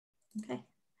Okay.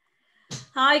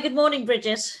 Hi, good morning,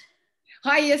 Bridget.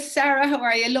 Hiya, Sarah. How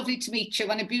are you? Lovely to meet you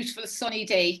on a beautiful sunny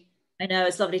day. I know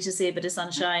it's lovely to see a bit of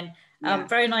sunshine. Yeah,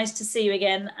 Very nice to see you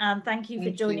again. And thank you for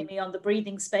thank joining you. me on the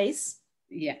breathing space.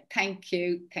 Yeah, thank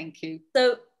you. Thank you.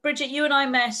 So, Bridget, you and I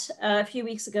met a few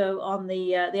weeks ago on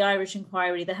the Irish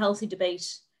Inquiry, the Healthy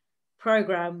Debate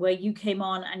program, where you came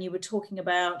on and you were talking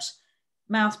about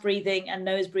mouth breathing and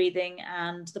nose breathing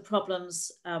and the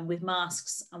problems with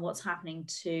masks and what's happening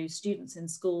to students in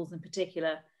schools in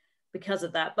particular because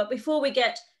of that. But before we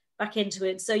get back into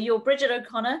it, so you're Bridget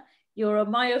O'Connor, you're a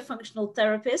myofunctional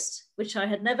therapist, which I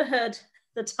had never heard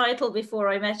the title before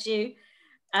I met you,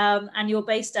 and you're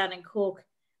based down in Cork,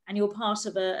 and you're part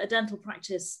of a dental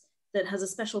practice that has a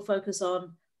special focus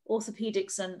on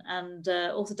orthopedics and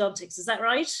orthodontics. Is that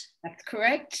right? That's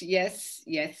correct. Yes,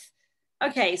 yes.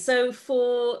 Okay, so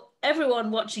for everyone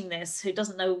watching this who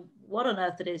doesn't know what on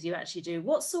earth it is you actually do,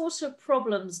 what sort of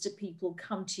problems do people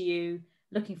come to you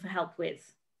looking for help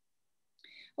with?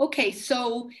 Okay,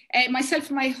 so myself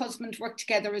and my husband work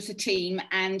together as a team,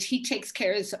 and he takes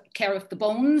care of the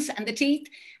bones and the teeth,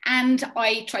 and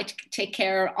I try to take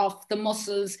care of the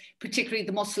muscles, particularly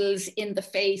the muscles in the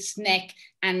face, neck,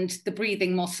 and the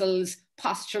breathing muscles,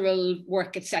 postural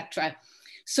work, etc.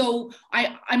 So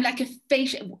I'm like a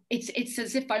facial, it's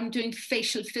as if I'm doing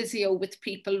facial physio with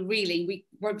people, really.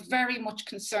 We're very much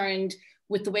concerned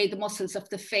with the way the muscles of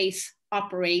the face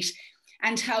operate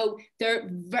and how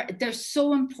they're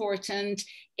so important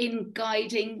in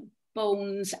guiding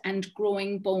bones and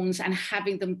growing bones and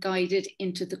having them guided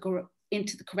into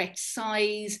the correct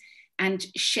size and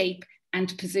shape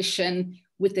and position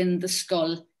within the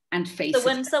skull and face. So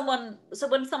when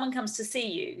someone comes to see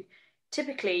you,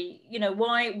 typically,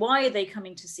 why are they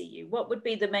coming to see you? What would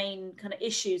be the main kind of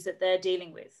issues that they're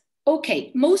dealing with?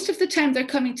 Okay, most of the time they're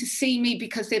coming to see me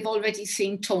because they've already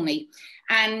seen Tony,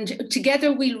 and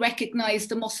together we'll recognize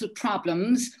the muscle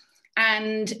problems,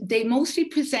 and they mostly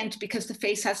present because the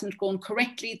face hasn't grown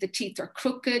correctly, the teeth are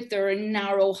crooked, there are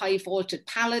narrow, high vaulted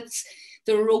palates,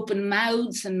 there are open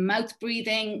mouths and mouth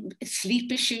breathing,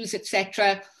 sleep issues,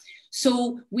 etc.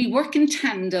 So we work in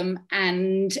tandem,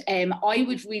 and I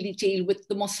would really deal with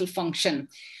the muscle function,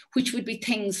 which would be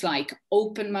things like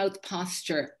open mouth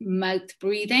posture, mouth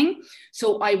breathing.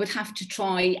 So I would have to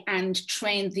try and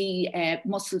train the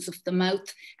muscles of the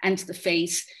mouth and the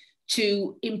face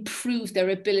to improve their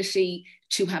ability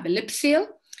to have a lip seal.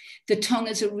 The tongue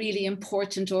is a really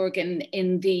important organ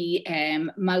in the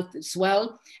mouth as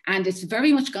well, and it's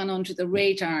very much gone under the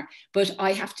radar, but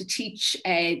I have to teach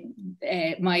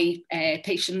my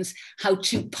patients how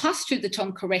to posture the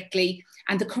tongue correctly,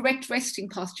 and the correct resting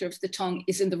posture of the tongue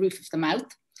is in the roof of the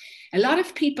mouth. A lot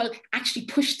of people actually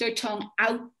push their tongue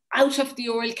out of the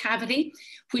oral cavity,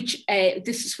 which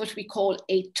this is what we call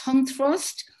a tongue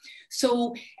thrust.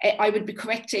 So I would be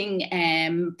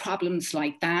correcting problems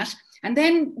like that. And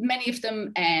then many of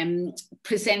them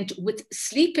present with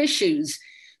sleep issues.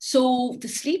 So the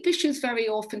sleep issues very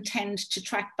often tend to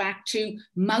track back to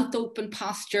mouth open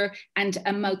posture and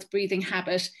a mouth breathing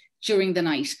habit during the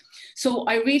night. So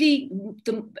I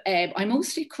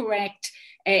mostly correct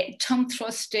tongue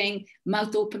thrusting,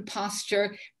 mouth open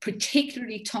posture,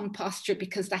 particularly tongue posture,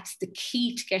 because that's the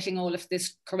key to getting all of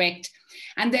this correct.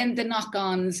 And then the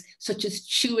knock-ons, such as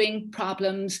chewing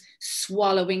problems,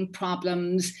 swallowing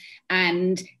problems,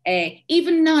 and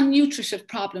even non-nutritive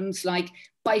problems like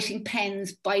biting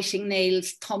pens, biting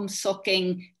nails, thumb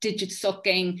sucking, digit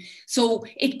sucking. So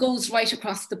it goes right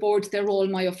across the board. They're all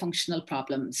myofunctional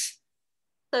problems.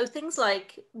 So things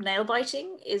like nail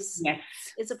biting is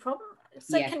a problem.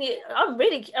 So yes. can you? I'm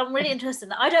really interested in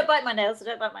that. I don't bite my nails.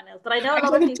 But I know a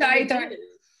lot of people either. do.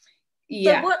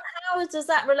 Yeah. So how does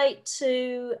that relate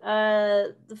to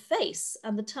the face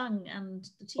and the tongue and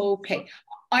the teeth? Okay.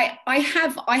 I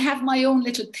have my own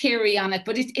little theory on it,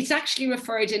 but it's actually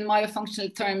referred in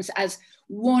myofunctional terms as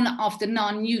one of the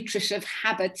non-nutritive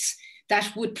habits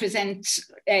that would present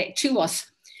to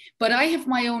us. But I have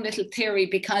my own little theory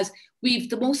because we've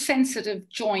the most sensitive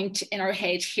joint in our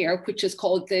head here, which is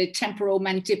called the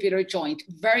temporomandibular joint.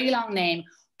 Very long name,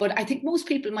 but I think most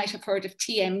people might have heard of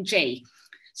TMJ.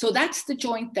 So that's the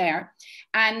joint there.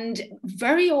 And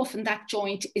very often that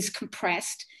joint is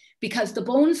compressed because the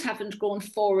bones haven't grown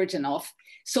forward enough.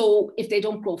 So if they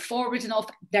don't grow forward enough,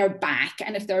 they're back.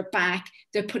 And if they're back,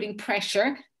 they're putting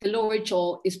pressure. The lower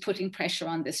jaw is putting pressure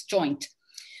on this joint.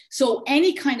 So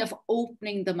any kind of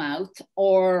opening the mouth,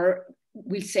 or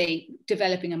we'll say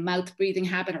developing a mouth breathing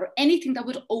habit, or anything that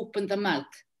would open the mouth,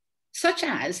 such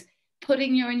as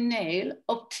putting your nail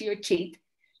up to your teeth,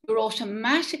 you're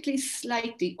automatically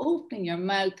slightly opening your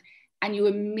mouth and you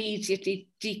immediately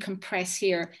decompress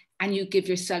here and you give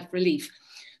yourself relief.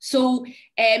 So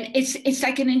it's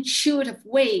like an intuitive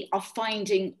way of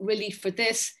finding relief for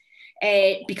this,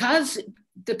 because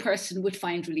the person would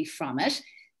find relief from it.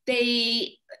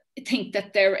 They think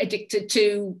that they're addicted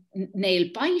to nail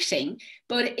biting,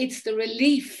 but it's the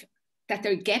relief that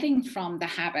they're getting from the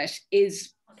habit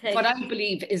is what I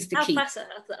believe is the key.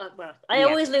 Well, I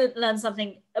always learn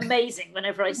something amazing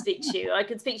whenever I speak to you. I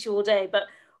could speak to you all day, but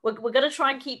we're going to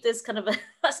try and keep this kind of,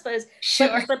 I suppose.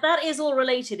 Sure. But that is all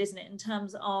related, isn't it, in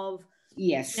terms of,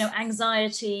 yes, you know,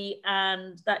 anxiety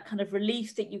and that kind of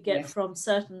relief that you get from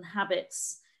certain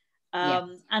habits.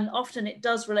 And often it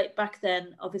does relate back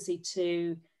then, obviously,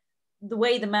 to the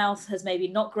way the mouth has maybe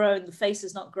not grown, the face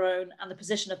has not grown, and the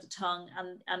position of the tongue.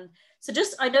 And so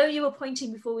just, I know you were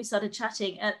pointing before we started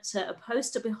chatting at a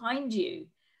poster behind you,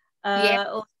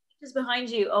 or just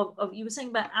behind you, of you were saying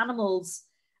about animals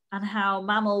and how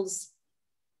mammals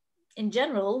in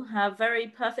general have very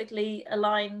perfectly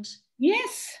aligned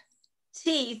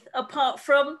teeth, apart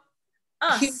from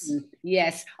us.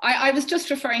 Yes, I was just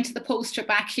referring to the poster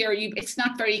back here. It's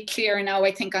not very clear now,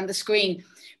 I think, on the screen,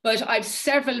 but I've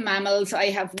several mammals. I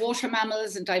have water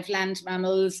mammals and I've land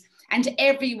mammals, and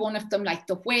every one of them, like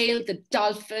the whale, the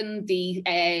dolphin, the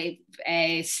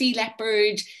sea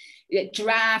leopard,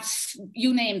 giraffes,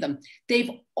 you name them,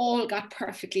 they've all got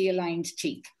perfectly aligned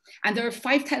teeth. And there are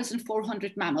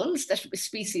 5,400 mammals,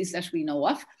 species that we know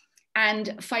of,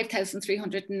 and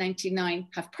 5,399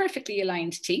 have perfectly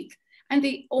aligned teeth. And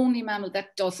the only mammal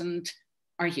that doesn't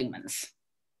are humans.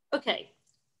 Okay,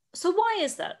 so why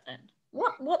is that then?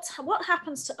 What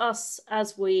happens to us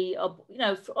as we are, you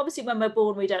know, obviously when we're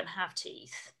born we don't have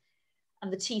teeth,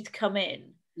 and the teeth come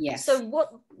in. Yes. So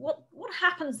what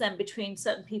happens then between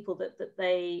certain people that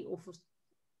they, or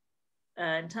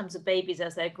in terms of babies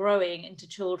as they're growing into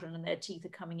children and their teeth are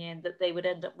coming in, that they would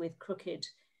end up with crooked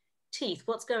teeth?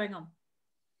 What's going on?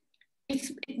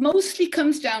 It mostly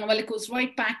comes down, well, it goes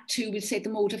right back to, we'll say, the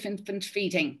mode of infant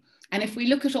feeding. And if we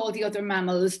look at all the other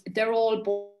mammals, they're all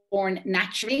born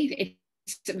naturally.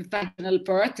 It's a vaginal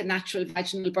birth, a natural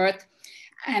vaginal birth,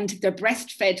 and they're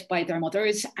breastfed by their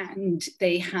mothers, and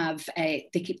they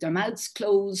keep their mouths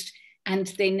closed and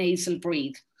they nasal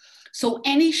breathe. So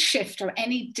any shift or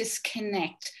any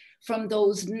disconnect from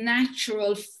those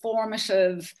natural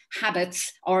formative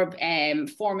habits or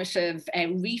formative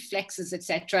reflexes,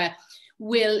 etc.,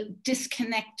 will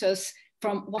disconnect us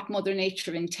from what Mother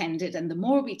Nature intended. And the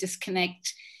more we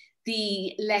disconnect,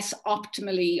 the less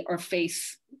optimally our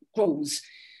face grows.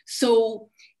 So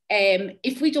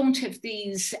if we don't have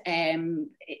these,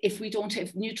 if we don't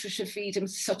have nutritive feeding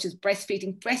such as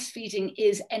breastfeeding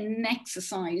is an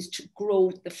exercise to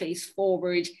grow the face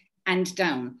forward and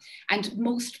down. And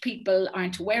most people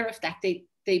aren't aware of that. They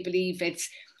believe it's,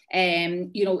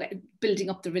 you know, building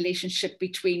up the relationship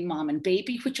between mom and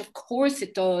baby, which of course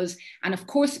it does. And of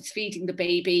course it's feeding the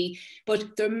baby,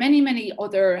 but there are many, many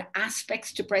other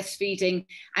aspects to breastfeeding.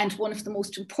 And one of the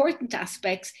most important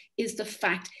aspects is the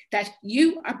fact that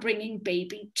you are bringing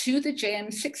baby to the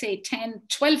gym 6, 8, 10,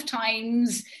 12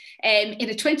 times in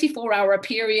a 24-hour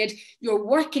period. You're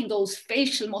working those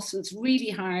facial muscles really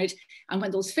hard. And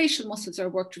when those facial muscles are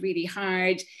worked really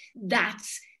hard,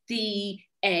 that's the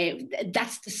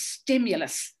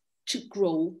stimulus to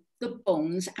grow the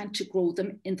bones and to grow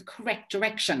them in the correct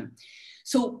direction.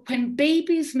 So when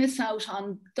babies miss out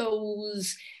on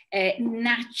those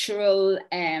natural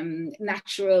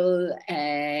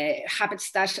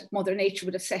habits that Mother Nature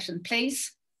would have set in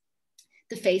place,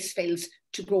 the face fails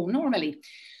to grow normally.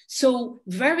 So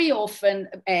very often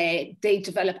they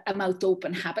develop a mouth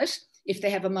open habit. If they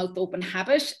have a mouth open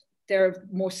habit, they're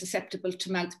more susceptible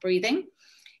to mouth breathing.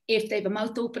 If they have a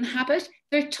mouth open habit,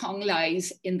 their tongue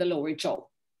lies in the lower jaw.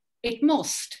 It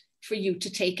must, for you to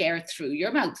take air through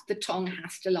your mouth. The tongue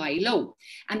has to lie low.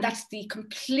 And that's the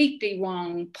completely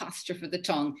wrong posture for the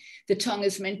tongue. The tongue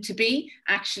is meant to be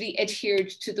actually adhered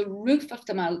to the roof of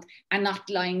the mouth and not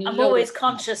lying low. I'm always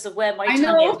conscious of where my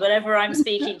tongue is whenever I'm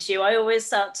speaking to you. I always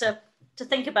start to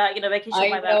think about, you know, making sure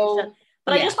my mouth is shut.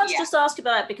 But I just wanted to ask you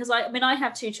about it, because I mean, I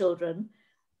have 2 children.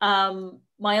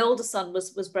 My older son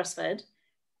was breastfed.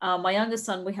 My youngest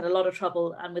son, we had a lot of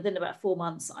trouble, and within about 4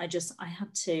 months, I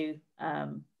had to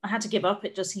give up.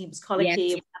 He was colicky.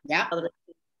 Yes. Yeah.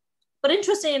 But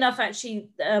interestingly enough, actually,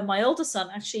 my older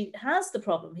son actually has the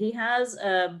problem. He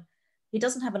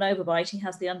doesn't have an overbite. He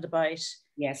has the underbite.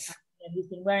 Yes. He's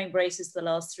been wearing braces for the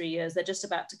last 3 years. They're just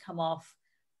about to come off,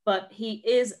 but he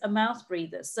is a mouth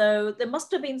breather. So there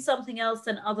must have been something else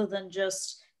then, other than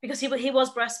just because he was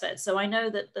breastfed. So I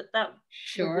know that.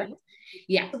 Sure.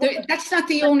 Yeah, that's not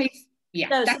the only. Yeah,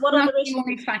 that's not the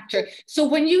only factor. So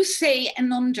when you say an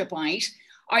underbite,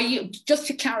 are you, just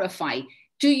to clarify,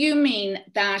 do you mean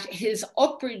that his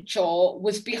upper jaw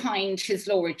was behind his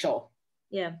lower jaw?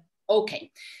 Yeah.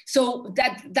 Okay, so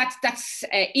that's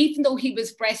even though he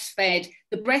was breastfed,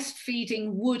 the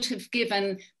breastfeeding would have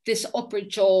given this upper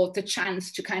jaw the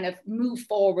chance to kind of move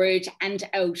forward and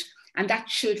out, and that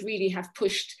should really have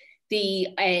pushed the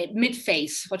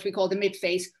mid-face, what we call the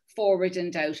mid-face, forward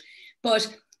and out. But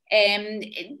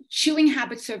chewing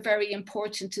habits are very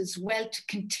important as well to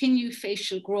continue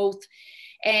facial growth.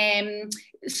 If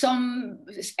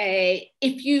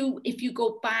you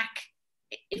go back,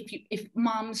 if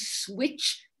moms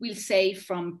switch, we'll say,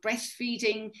 from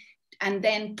breastfeeding and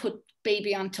then put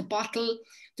baby onto bottle,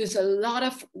 there's a lot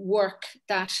of work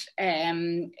that,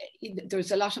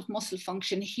 there's a lot of muscle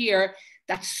function here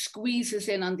that squeezes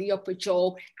in on the upper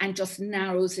jaw and just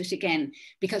narrows it again.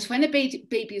 Because when a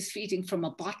baby is feeding from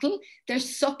a bottle, they're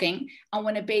sucking, and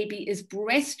when a baby is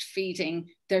breastfeeding,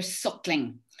 they're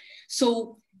suckling.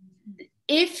 So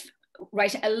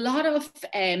a lot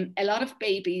of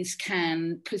babies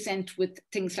can present with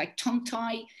things like tongue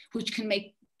tie, which can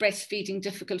make breastfeeding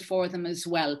difficult for them as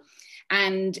well.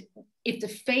 And if the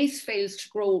face fails to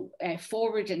grow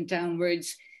forward and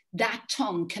downwards, that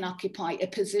tongue can occupy a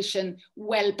position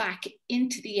well back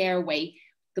into the airway.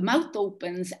 The mouth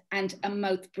opens and a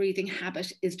mouth breathing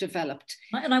habit is developed.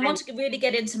 And I want to really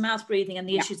get into mouth breathing and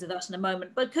the issues of that in a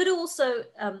moment, but could also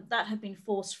that have been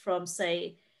forced from,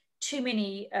 say, too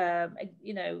many,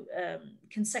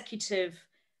 consecutive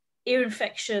ear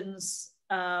infections,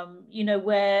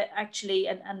 where actually,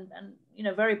 and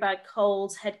very bad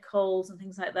colds, head colds and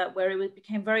things like that, where it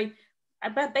became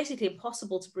basically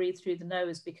impossible to breathe through the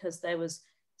nose because there was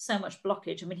so much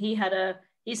blockage. I mean,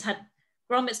 he's had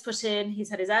grommets put in,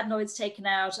 he's had his adenoids taken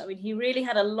out. I mean, he really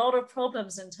had a lot of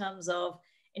problems in terms of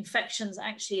infections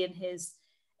actually in his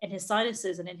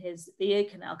sinuses and in the ear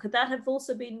canal. Could that have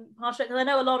also been part of it? Because I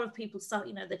know a lot of people,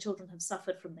 their children have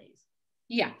suffered from these.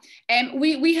 Yeah,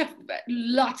 we have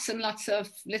lots and lots of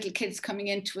little kids coming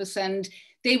into us, and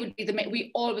they would be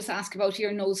we always ask about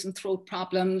ear, nose and throat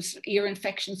problems, ear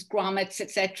infections, grommets,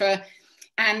 etc.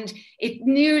 And it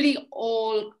nearly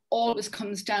always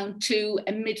comes down to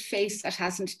a mid-face that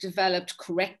hasn't developed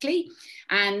correctly,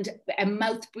 and a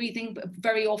mouth breathing.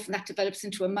 Very often that develops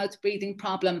into a mouth breathing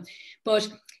problem. But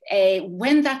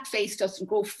when that face doesn't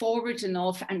go forward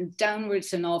enough and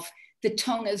downwards enough, the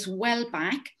tongue is well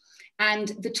back. And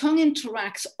the tongue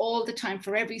interacts all the time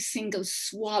for every single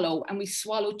swallow, and we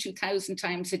swallow 2,000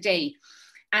 times a day.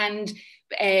 And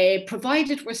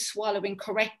provided we're swallowing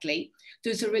correctly,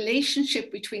 there's a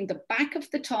relationship between the back of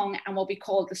the tongue and what we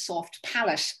call the soft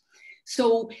palate.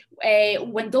 So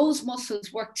when those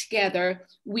muscles work together,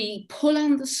 we pull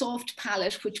on the soft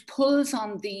palate, which pulls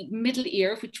on the middle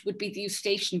ear, which would be the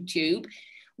eustachian tube.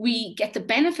 We get the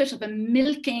benefit of a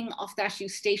milking of that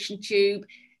eustachian tube,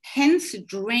 hence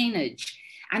drainage,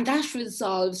 and that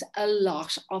resolves a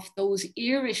lot of those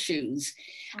ear issues.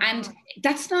 And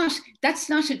that's not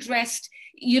addressed.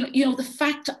 The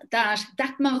fact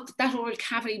that oral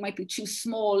cavity might be too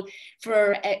small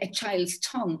for a child's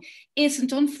tongue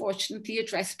isn't unfortunately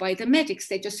addressed by the medics.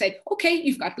 They just say, okay,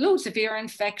 you've got loads of ear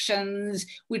infections,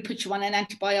 we'll put you on an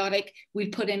antibiotic,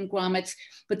 we'll put in grommets,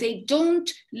 but they don't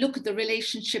look at the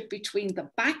relationship between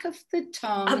the back of the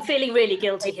tongue. I'm feeling really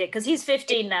guilty here because he's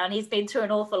 15 now and he's been through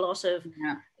an awful lot of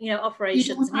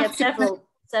operations. And he had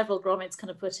several grommets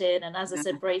kind of put in, and as I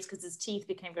said, braids because his teeth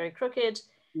became very crooked.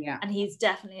 Yeah, and he's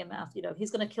definitely a mouth. He's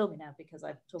going to kill me now because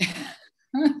I'm talking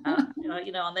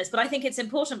about, on this. But I think it's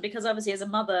important because obviously, as a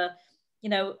mother,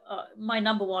 my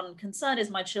number one concern is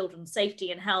my children's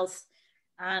safety and health,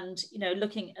 and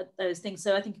looking at those things.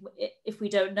 So I think if we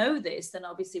don't know this, then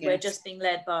obviously we're just being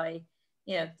led by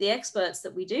the experts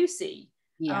that we do see.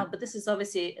 Yeah. But this is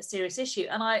obviously a serious issue,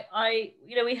 and I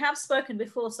we have spoken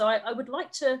before, so I would like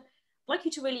you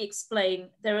to really explain.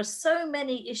 There are so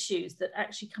many issues that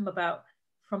actually come about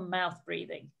from mouth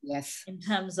breathing. Yes. In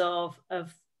terms of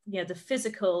the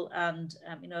physical and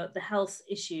the health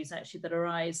issues actually that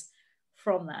arise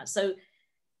from that. So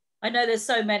I know there's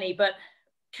so many, but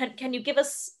can you give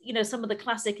us some of the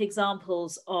classic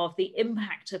examples of the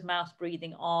impact of mouth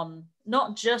breathing on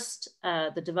not just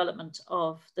the development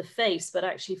of the face, but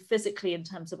actually physically in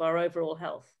terms of our overall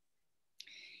health?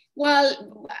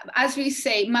 Well, as we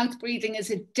say, mouth breathing is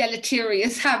a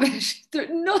deleterious habit.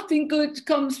 Nothing good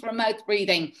comes from mouth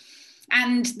breathing.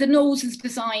 And the nose is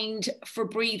designed for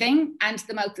breathing, and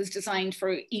the mouth is designed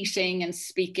for eating and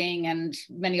speaking and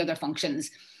many other functions.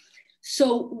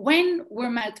 So when we're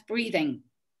mouth breathing,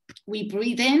 we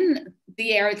breathe in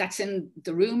the air that's in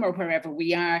the room or wherever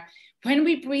we are. When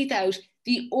we breathe out,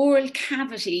 the oral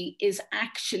cavity is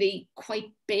actually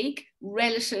quite big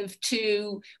relative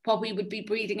to what we would be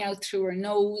breathing out through our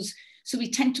nose. So we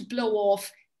tend to blow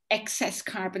off excess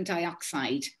carbon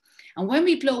dioxide. And when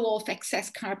we blow off excess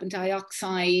carbon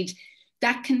dioxide,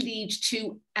 that can lead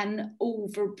to an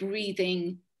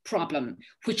over-breathing problem,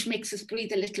 which makes us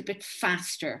breathe a little bit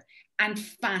faster and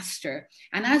faster.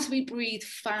 And as we breathe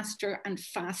faster and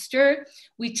faster,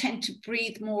 we tend to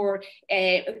breathe more,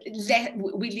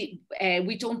 we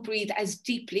don't breathe as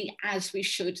deeply as we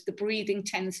should. The breathing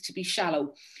tends to be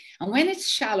shallow. And when it's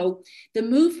shallow, the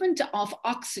movement of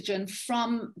oxygen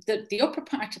from the upper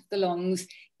part of the lungs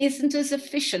isn't as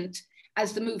efficient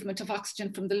as the movement of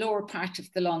oxygen from the lower part of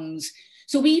the lungs.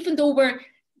 So even though we're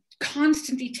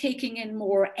constantly taking in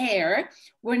more air,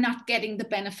 we're not getting the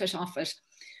benefit of it.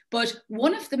 But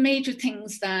one of the major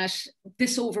things that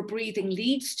this overbreathing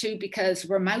leads to, because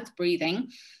we're mouth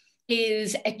breathing,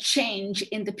 is a change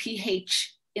in the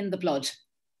pH in the blood.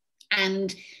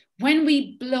 And when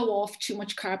we blow off too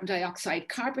much carbon dioxide,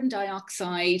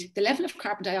 the level of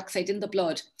carbon dioxide in the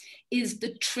blood is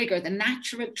the trigger, the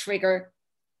natural trigger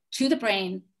to the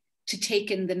brain to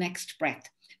take in the next breath.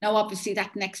 Now, obviously,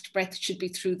 that next breath should be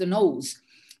through the nose.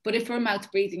 But if we're mouth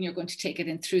breathing, you're going to take it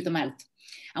in through the mouth.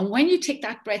 And when you take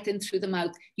that breath in through the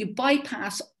mouth, you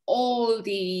bypass all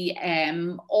the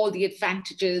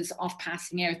advantages of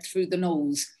passing air through the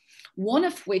nose. One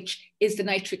of which is the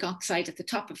nitric oxide at the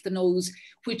top of the nose,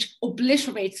 which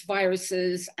obliterates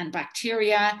viruses and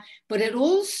bacteria, but it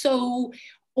also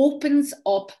opens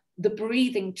up the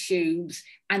breathing tubes,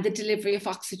 and the delivery of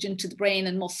oxygen to the brain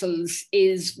and muscles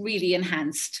is really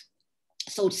enhanced.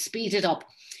 So to speed it up.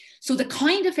 So the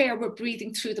kind of air we're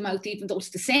breathing through the mouth, even though it's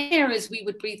the same air as we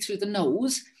would breathe through the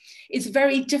nose, is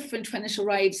very different when it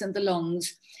arrives in the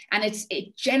lungs. And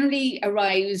it generally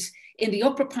arrives in the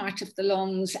upper part of the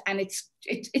lungs, and it's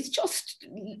just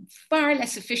far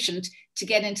less efficient to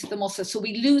get into the muscle. So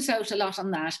we lose out a lot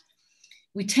on that.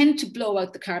 We tend to blow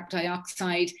out the carbon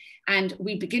dioxide, and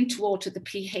we begin to alter the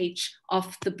pH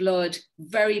of the blood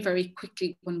very, very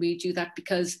quickly when we do that,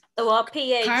 because so our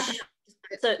pH,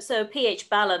 so pH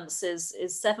balance is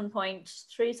 7.3,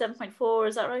 7.4,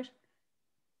 is that right?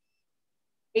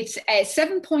 It's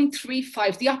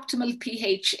 7.35. The optimal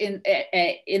pH in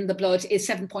the blood is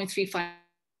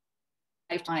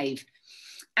 7.35.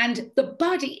 And the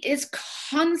body is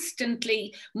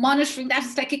constantly monitoring that.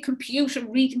 It's like a computer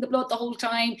reading the blood the whole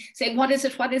time, saying, what is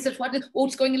it? What is it? What is it? Oh,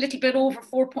 it's going a little bit over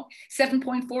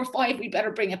 7.45. We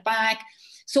better bring it back.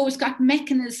 So it's got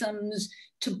mechanisms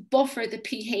to buffer the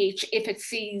pH if it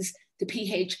sees the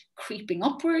pH creeping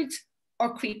upwards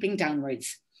or creeping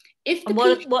downwards.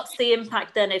 What's the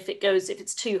impact then if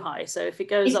it's too high? So if it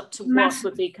goes up to what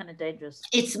would be kind of dangerous?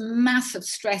 It's massive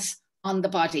stress on the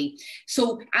body.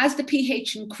 So as the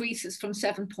pH increases from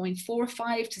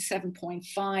 7.45 to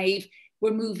 7.5,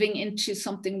 we're moving into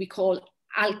something we call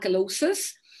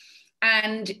alkalosis.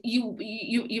 And you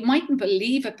mightn't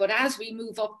believe it, but as we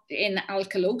move up in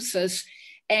alkalosis,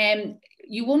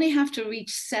 you only have to reach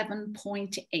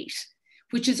 7.8,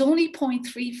 which is only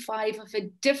 0.35 of a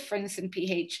difference in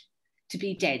pH to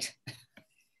be dead.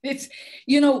 It's,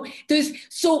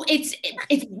 it's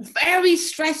very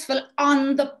stressful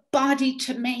on the body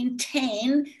to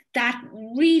maintain that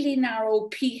really narrow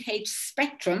pH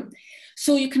spectrum.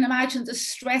 So you can imagine the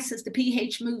stress as the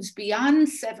pH moves beyond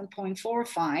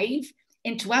 7.45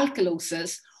 into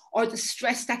alkalosis, or the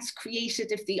stress that's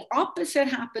created if the opposite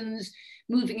happens,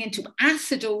 moving into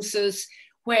acidosis,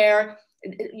 where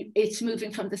it's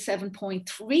moving from the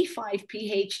 7.35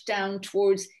 pH down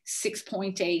towards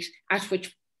 6.8, at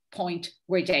which point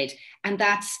we're dead. And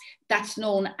that's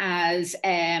known as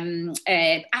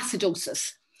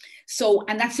acidosis. So,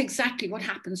 and that's exactly what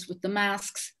happens with the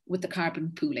masks, with the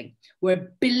carbon pooling.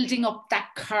 We're building up that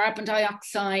carbon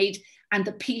dioxide, and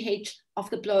the pH of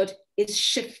the blood is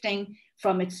shifting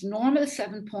from its normal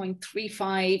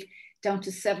 7.35 down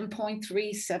to 7.3,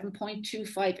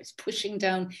 7.25. It's pushing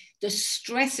down the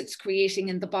stress it's creating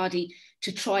in the body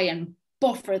to try and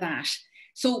buffer that.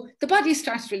 So the body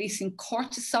starts releasing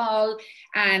cortisol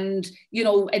and,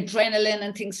 adrenaline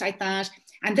and things like that.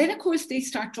 And then, of course, they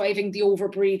start driving the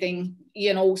overbreathing,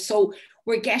 so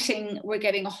we're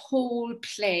getting a whole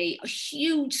play, a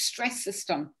huge stress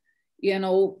system,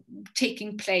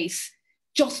 taking place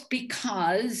just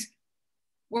because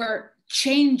we're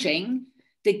changing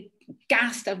the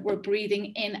gas that we're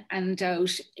breathing in and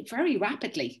out very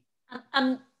rapidly.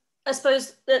 And I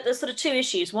suppose there's sort of two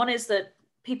issues. One is that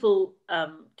people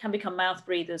can become mouth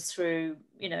breathers through,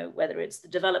 whether it's the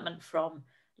development from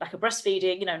lack of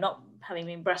breastfeeding, not having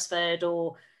been breastfed,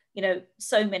 or you know,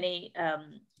 so many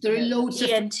there are loads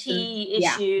ENT of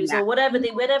issues, or whatever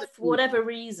for whatever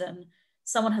reason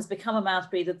someone has become a mouth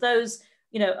breather. Those,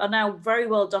 you know, are now very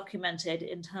well documented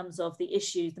in terms of the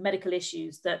issues, the medical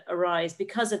issues that arise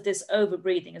because of this over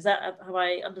breathing. Is that, have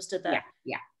I understood that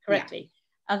correctly?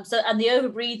 And the over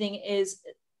breathing is,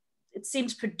 it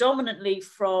seems predominantly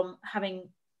from having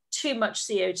too much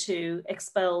CO2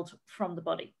 expelled from the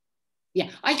body. Yeah,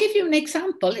 I'll give you an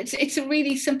example. It's a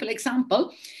really simple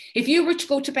example. If you were to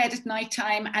go to bed at night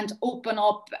time and open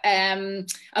up a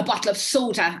bottle of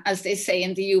soda, as they say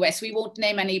in the US, we won't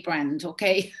name any brand,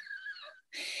 okay?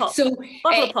 Pop. So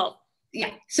bottle of pop.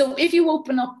 Yeah. So if you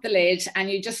open up the lid and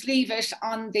you just leave it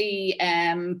on the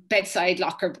bedside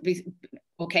locker,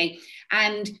 okay,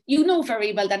 and you know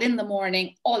very well that in the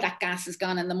morning all that gas is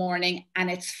gone in the morning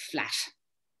and it's flat.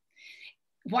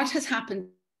 What has happened?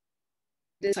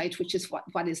 This site, which is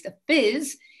what is the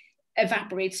fizz,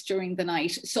 evaporates during the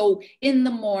night. So in the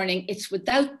morning, it's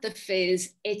without the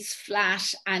fizz, it's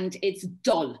flat and it's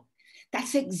dull.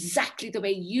 That's exactly the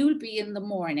way you'll be in the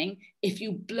morning if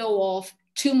you blow off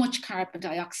too much carbon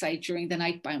dioxide during the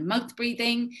night by mouth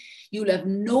breathing. You'll have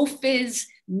no fizz,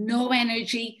 no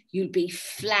energy, you'll be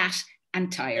flat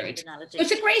and tired. So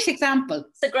it's a great example.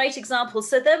 It's a great example.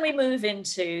 So then we move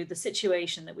into the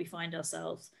situation that we find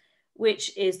ourselves,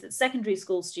 which is that secondary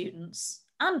school students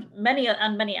and many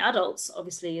adults,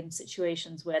 obviously in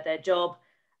situations where their job,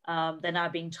 they're now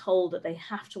being told that they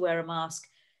have to wear a mask,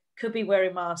 could be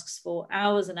wearing masks for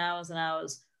hours and hours and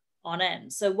hours on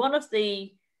end. So one of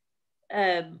the,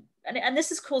 and this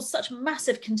has caused such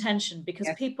massive contention because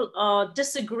people are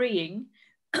disagreeing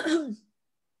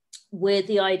with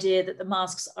the idea that the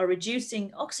masks are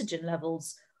reducing oxygen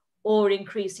levels or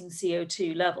increasing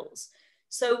CO2 levels.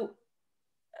 So,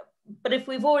 but if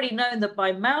we've already known that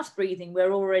by mouth breathing,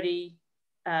 we're already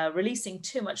releasing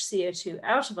too much CO2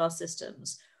 out of our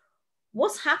systems,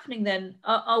 what's happening then?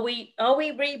 Are we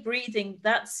rebreathing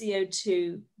that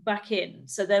CO2 back in?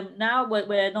 So then now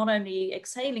we're not only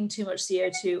exhaling too much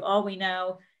CO2, are we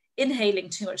now inhaling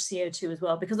too much CO2 as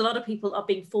well? Because a lot of people are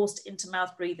being forced into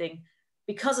mouth breathing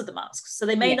because of the masks. So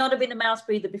they may not have been a mouth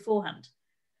breather beforehand,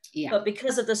 but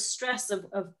because of the stress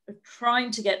of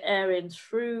trying to get air in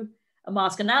through a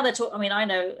mask. And now they're talking, I mean, I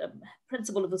know a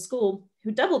principal of a school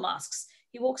who double masks.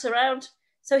 He walks around,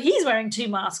 so he's wearing 2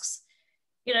 masks,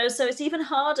 you know, so it's even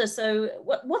harder. So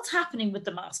what's happening with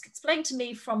the mask? Explain to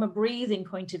me from a breathing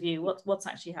point of view, what's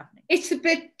actually happening? It's a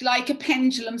bit like a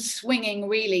pendulum swinging,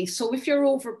 really. So if you're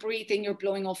over breathing, you're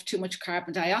blowing off too much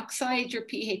carbon dioxide, your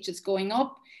pH is going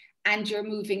up and you're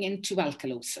moving into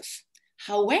alkalosis.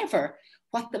 However,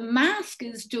 what the mask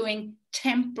is doing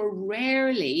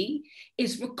temporarily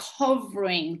is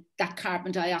recovering that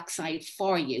carbon dioxide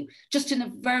for you, just in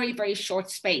a very, very short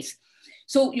space.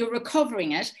 So you're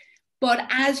recovering it, but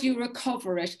as you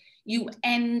recover it, you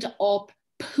end up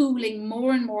pooling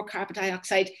more and more carbon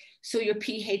dioxide, so your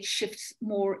pH shifts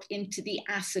more into the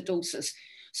acidosis.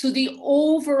 So the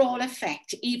overall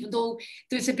effect, even though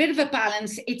there's a bit of a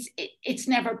balance, it's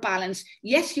never balanced.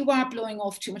 Yes, you are blowing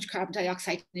off too much carbon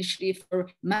dioxide initially for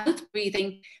mouth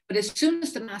breathing, but as soon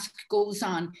as the mask goes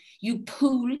on, you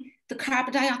pool the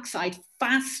carbon dioxide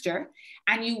faster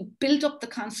and you build up the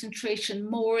concentration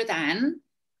more than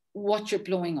what you're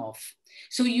blowing off.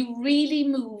 So you really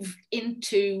move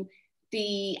into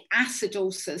the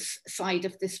acidosis side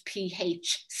of this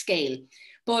pH scale.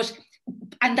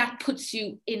 And that puts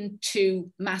you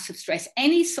into massive stress.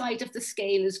 Any side of the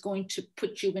scale is going to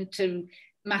put you into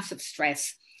massive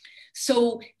stress.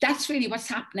 So that's really what's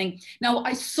happening. Now,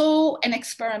 I saw an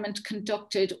experiment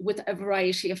conducted with a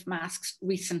variety of masks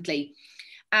recently.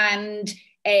 And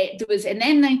there was an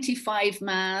N95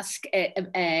 mask,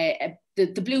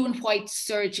 the blue and white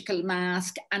surgical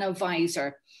mask, and a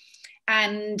visor.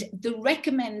 And the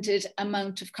recommended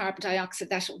amount of carbon dioxide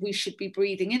that we should be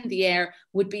breathing in the air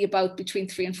would be about between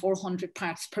 300 and 400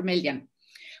 parts per million.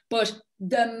 But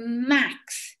the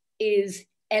max is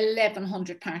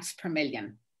 1100 parts per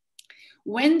million.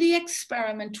 When the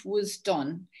experiment was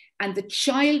done and the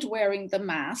child wearing the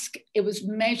mask, it was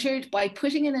measured by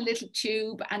putting in a little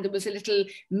tube and there was a little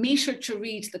meter to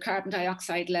read the carbon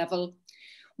dioxide level.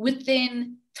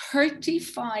 Within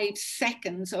 35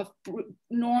 seconds of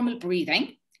normal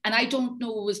breathing, and I don't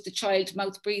know was the child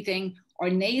mouth breathing or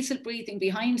nasal breathing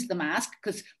behind the mask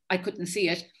because I couldn't see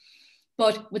it,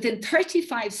 but within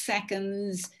 35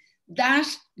 seconds, that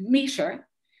meter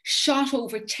shot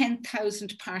over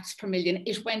 10,000 parts per million.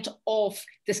 It went off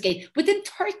the scale. Within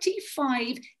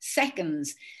 35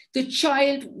 seconds, the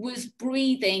child was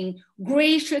breathing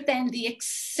greater than the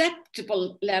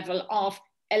acceptable level of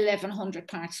 1100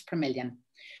 parts per million.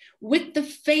 With the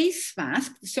face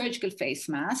mask, the surgical face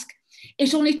mask,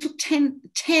 it only took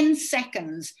 10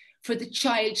 seconds for the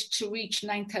child to reach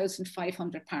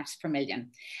 9,500 parts per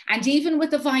million. And even with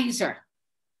the visor,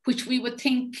 which we would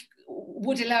think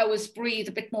would allow us breathe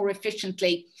a bit more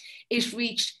efficiently, it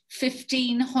reached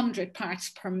 1,500 parts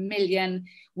per million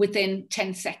within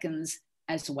 10 seconds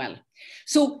as well.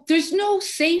 So there's no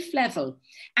safe level.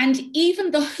 And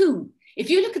even the WHO, if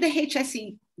you look at the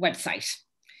HSE website,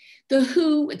 the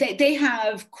WHO, they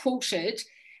have quoted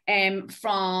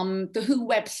from the WHO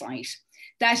website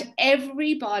that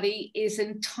everybody is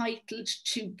entitled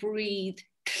to breathe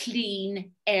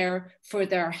clean air for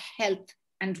their health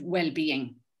and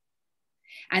well-being.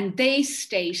 And they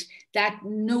state that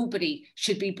nobody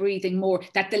should be breathing more,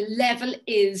 that the level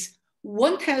is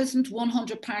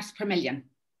 1,100 parts per million.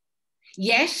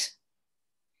 Yet,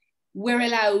 we're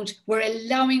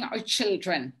allowing our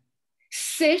children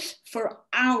sit for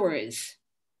hours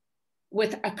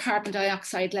with a carbon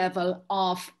dioxide level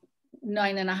of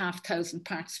 9,500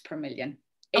 parts per million.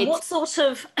 And what sort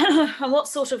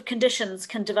of conditions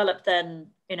can develop then,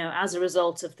 as a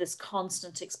result of this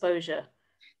constant exposure,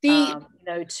 to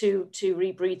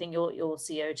rebreathing your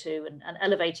CO2 and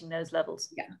elevating those levels?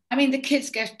 Yeah, I mean, the kids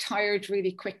get tired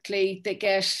really quickly. They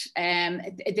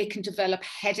they can develop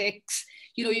headaches.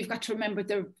 You've got to remember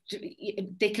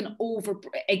they can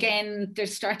they're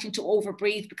starting to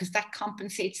overbreathe because that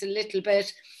compensates a little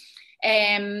bit.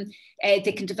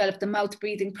 They can develop the mouth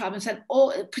breathing problems, and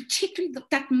particularly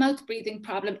that mouth breathing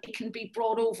problem, it can be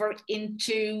brought over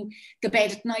into the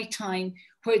bed at night time,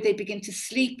 where they begin to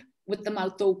sleep with the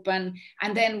mouth open,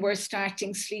 and then we're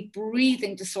starting sleep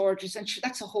breathing disorders, and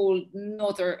that's a whole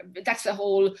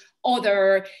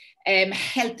other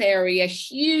health area,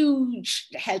 huge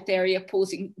health area,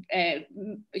 posing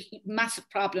massive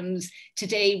problems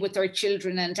today with our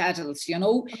children and adults.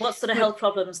 What sort of health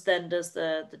problems then do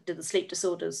the sleep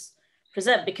disorders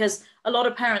present? Because a lot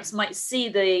of parents might see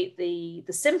the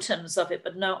symptoms of it,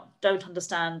 but don't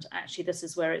understand actually this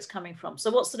is where it's coming from. So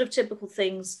what sort of typical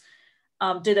things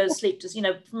do those sleep,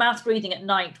 mouth breathing at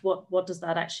night, what does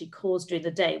that actually cause during the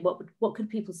day? What could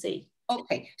people see?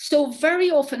 Okay, so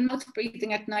very often mouth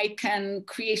breathing at night can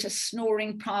create a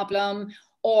snoring problem,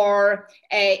 or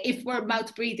if we're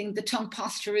mouth breathing, the tongue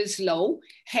posture is low.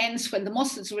 Hence, when the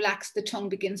muscles relax, the tongue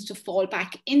begins to fall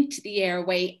back into the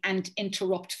airway and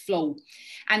interrupt flow.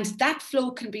 And that flow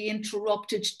can be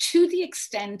interrupted to the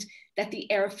extent that the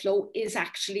airflow is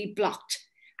actually blocked.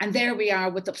 And there we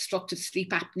are with obstructive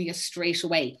sleep apnea straight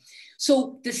away.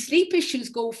 So the sleep issues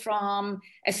go from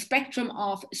a spectrum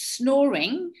of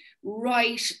snoring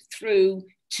right through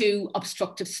to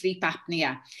obstructive sleep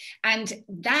apnea. And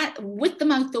that, with the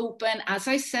mouth open, as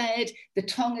I said, the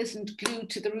tongue isn't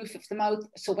glued to the roof of the mouth.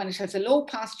 So when it has a low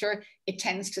posture, it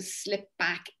tends to slip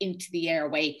back into the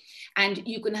airway. And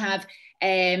you can have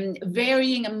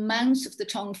varying amounts of the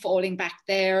tongue falling back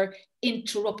there,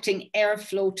 interrupting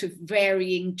airflow to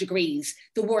varying degrees,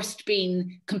 the worst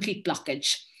being complete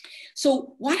blockage.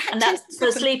 So what happens? And that's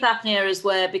the sleep apnea is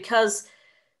where, because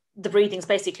the breathing's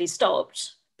basically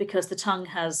stopped, because the tongue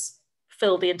has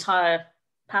filled the entire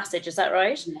passage, is that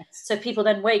right? Yes. So people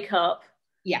then wake up,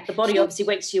 the body obviously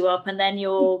wakes you up, and then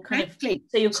you're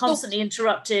you're constantly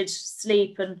interrupted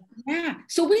sleep. And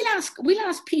so we'll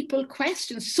ask people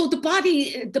questions. So the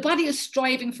body is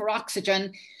striving for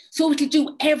oxygen, so it'll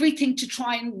do everything to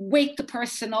try and wake the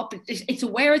person up. It's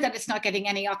aware that it's not getting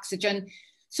any oxygen.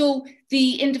 So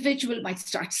the individual might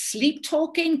start sleep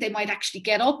talking. They might actually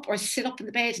get up or sit up in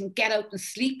the bed and get out and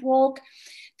sleepwalk.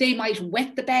 They might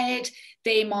wet the bed.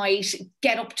 They might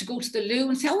get up to go to the loo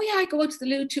and say, oh yeah, I go out to the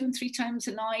loo 2 and 3 times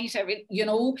a night,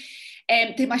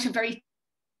 They might have very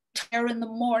tired in the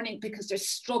morning because they're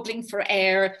struggling for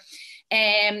air.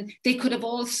 They could have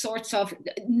all sorts of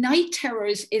night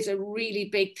terrors is a really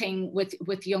big thing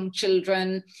with young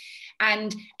children,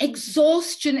 and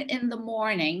exhaustion in the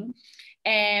morning.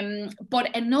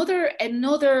 But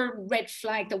another red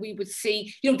flag that we would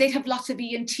see, they'd have lots of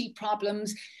ENT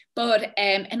problems, but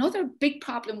another big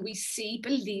problem we see,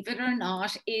 believe it or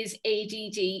not, is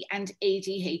ADD and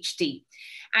ADHD.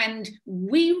 And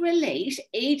we relate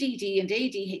ADD and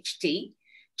ADHD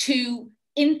to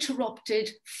interrupted,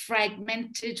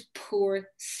 fragmented, poor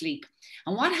sleep.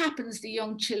 And what happens to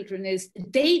young children is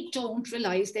they don't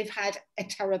realize they've had a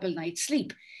terrible night's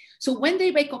sleep. So when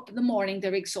they wake up in the morning,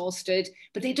 they're exhausted,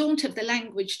 but they don't have the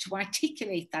language to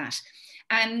articulate that.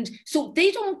 And so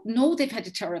they don't know they've had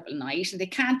a terrible night, and they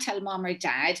can't tell mom or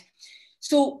dad.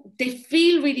 So they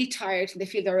feel really tired, and they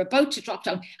feel they're about to drop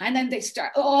down. And then they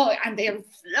start, and they're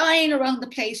flying around the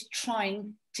place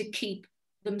trying to keep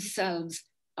themselves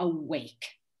awake.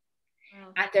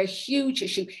 Wow. And they're a huge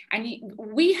issue. And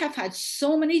we have had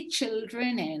so many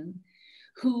children in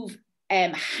who've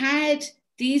had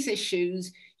these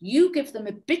issues. You give them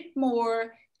a bit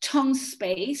more tongue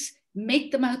space,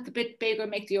 make the mouth a bit bigger,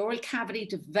 make the oral cavity,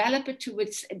 develop it to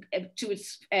its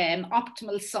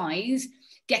optimal size,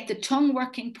 get the tongue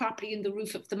working properly in the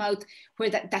roof of the mouth, where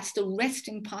that's the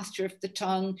resting posture of the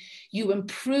tongue. You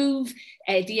improve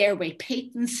the airway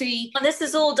patency. And this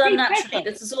is all done naturally.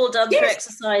 This is all done through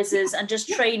exercises and just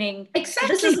training. Exactly.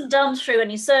 So this isn't done through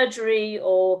any surgery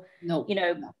or, no.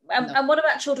 And what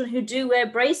about children who do wear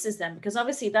braces then? Because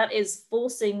obviously that is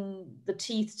forcing the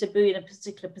teeth to be in a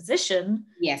particular position.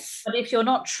 Yes. But if you're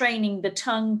not training the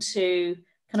tongue to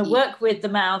kind of work with the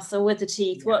mouth or with the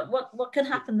teeth, what can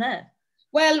happen there?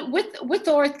 Well, with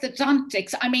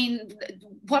orthodontics, I mean,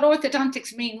 what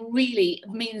orthodontics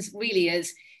means really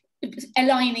is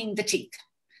aligning the teeth.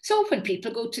 So when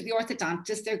people go to the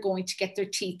orthodontist, they're going to get their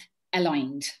teeth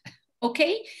aligned,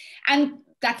 okay? And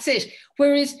that's it.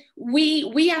 Whereas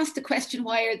we ask the question,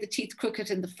 why are the teeth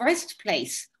crooked in the first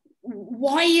place?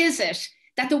 Why is it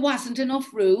that there wasn't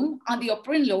enough room on the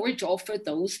upper and lower jaw for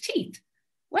those teeth?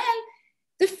 Well,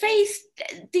 the face,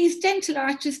 these dental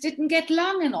arches didn't get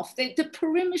long enough. The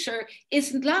perimeter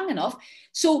isn't long enough.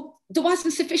 So there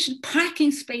wasn't sufficient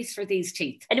parking space for these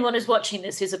teeth. Anyone who's watching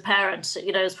this who's a parent,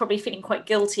 is probably feeling quite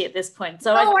guilty at this point.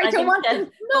 So I don't want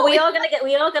to. No, we are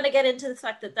going to get into the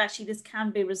fact that actually this can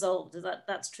be resolved.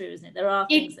 That's true, isn't it? There are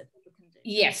things that people can do.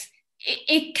 Yes.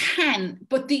 It can,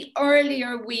 but the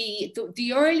earlier we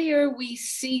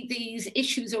see these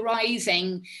issues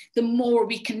arising, the more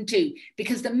we can do,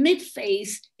 because the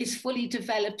midface is fully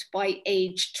developed by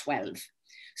age 12.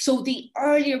 So the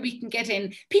earlier we can get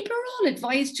in, people are all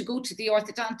advised to go to the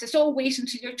orthodontist. Oh, wait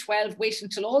until you're 12, wait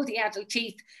until all the adult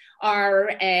teeth are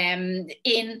in,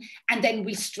 and then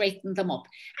we straighten them up.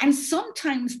 And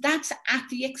sometimes that's at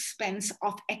the expense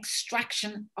of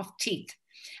extraction of teeth.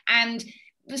 And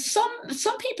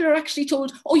some people are actually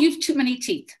told, oh, you've too many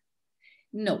teeth.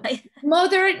 No,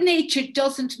 Mother Nature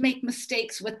doesn't make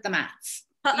mistakes with the maths.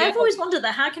 I've always wondered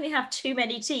that. How can you have too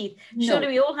many teeth? Surely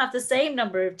we all have the same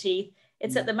number of teeth.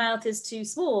 It's that the mouth is too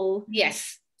small.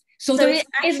 Yes. So there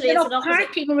isn't enough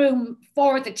parking room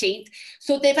for the teeth.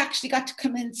 So they've actually got to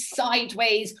come in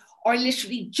sideways or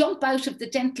literally jump out of the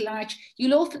dental arch.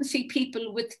 You'll often see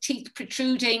people with teeth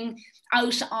protruding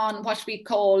out on what we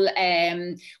call,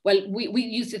 we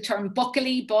use the term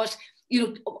buccally, but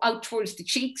out towards the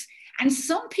cheeks. And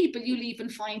some people you'll even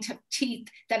find have teeth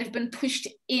that have been pushed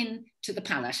into the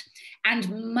palate.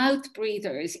 And mouth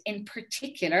breathers in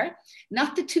particular,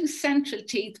 not the two central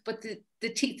teeth, but the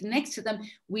teeth next to them,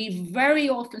 we very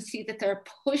often see that they're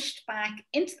pushed back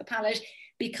into the palate,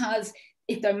 because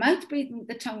if they're mouth breathing,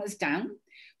 the tongue is down.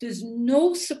 There's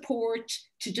no support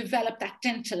to develop that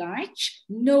dental arch,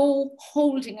 no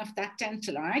holding of that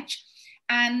dental arch,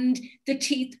 and the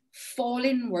teeth fall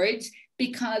inwards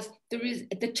because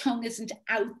the tongue isn't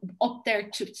up there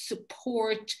to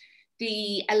support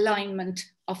the alignment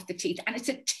of the teeth. And it's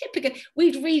a typical,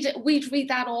 we'd read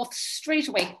that off straight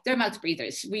away. They're mouth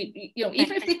breathers. Even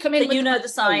if they come in with the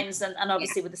signs and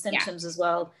obviously with the symptoms as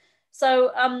well.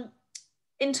 So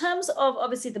in terms of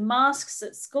obviously the masks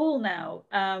at school now,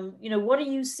 what are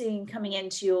you seeing coming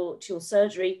into your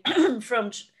surgery from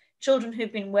children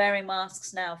who've been wearing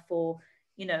masks now for,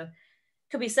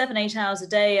 could be 7-8 hours a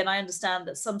day, and I understand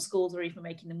that some schools are even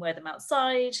making them wear them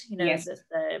outside, yes.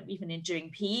 Even during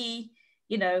PE,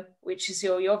 which is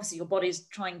obviously your body's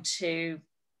trying to,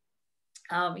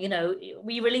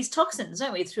 we release toxins,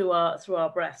 don't we, through our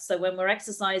breath. So when we're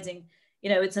exercising,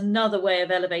 it's another way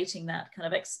of elevating that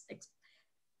kind of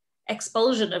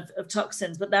expulsion of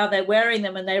toxins. But now they're wearing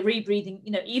them and they're rebreathing,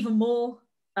 even more,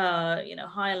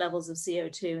 higher levels of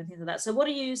CO2 and things like that. So what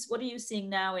are you seeing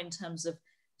now in terms of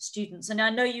students? And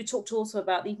I know you talked also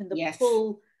about even the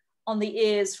pull on the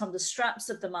ears from the straps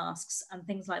of the masks and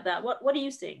things like that. What are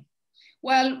you seeing?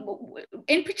 Well,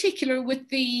 in particular with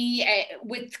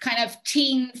with kind of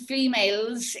teen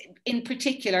females in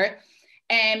particular,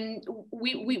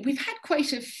 we've had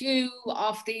quite a few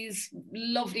of these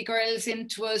lovely girls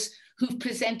into us who've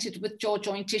presented with jaw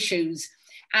joint issues,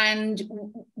 and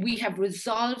we have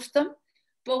resolved them.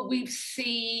 But we've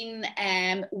seen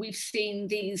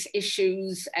these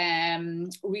issues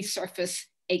resurface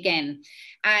again,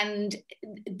 and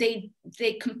they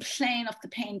complain of the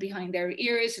pain behind their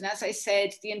ears. And as I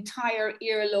said, the entire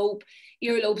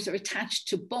earlobes are attached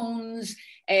to bones,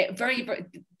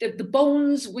 the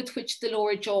bones with which the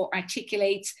lower jaw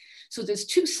articulates. So there's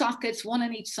two sockets, one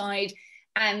on each side,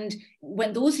 And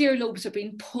when those earlobes are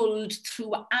being pulled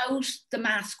throughout the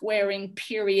mask wearing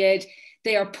period,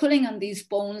 they are pulling on these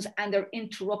bones and they're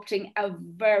interrupting a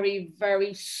very,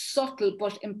 very subtle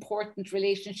but important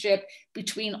relationship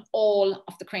between all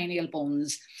of the cranial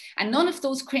bones. And none of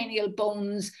those cranial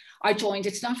bones are joined.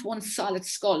 It's not one solid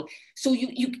skull. So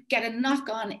you get a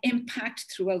knock-on impact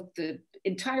throughout the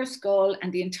entire skull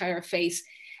and the entire face.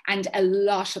 And a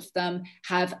lot of them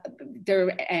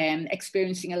they're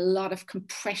experiencing a lot of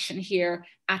compression here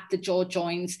at the jaw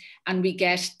joints, and we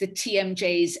get the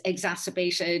TMJs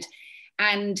exacerbated.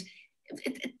 And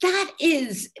that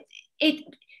is it.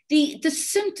 The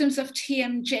symptoms of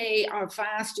TMJ are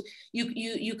vast.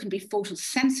 You can be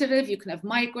photosensitive, you can have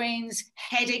migraines,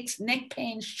 headaches, neck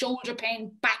pain, shoulder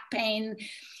pain, back pain,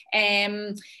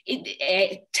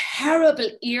 terrible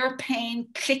ear pain,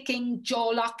 clicking,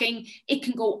 jaw locking. It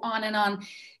can go on and on.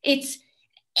 It's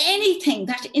anything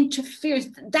that interferes.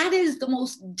 That is the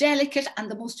most delicate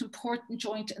and the most important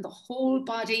joint in the whole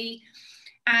body.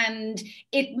 And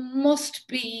it must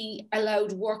be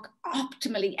allowed work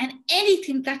optimally. And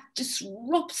anything that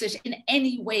disrupts it in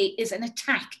any way is an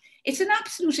attack. It's an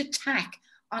absolute attack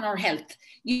on our health.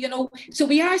 You know, so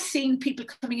we are seeing people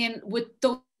coming in with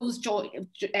those jaw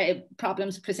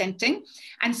problems presenting,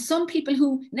 and some people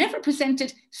who never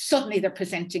presented, suddenly they're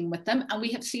presenting with them, and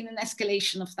we have seen an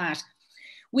escalation of that.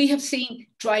 We have seen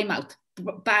dry mouth,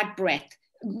 bad breath,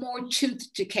 more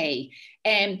tooth decay.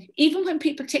 Even when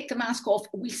people take the mask off,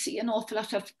 we see an awful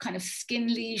lot of kind of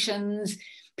skin lesions.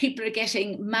 People are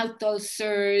getting mouth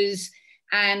ulcers,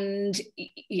 and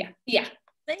yeah.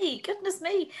 Me, goodness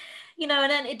me. You know,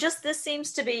 and then this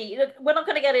seems to be, we're not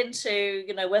going to get into,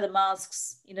 whether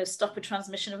masks, stop a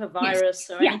transmission of a virus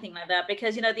or anything like that,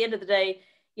 because, at the end of the day,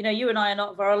 you and I are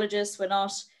not virologists, we're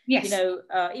not,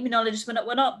 immunologists,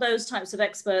 we're not those types of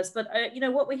experts. But,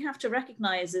 what we have to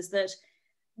recognize is that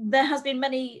there has been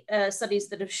many studies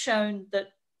that have shown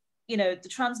that,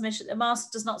 a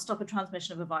mask does not stop a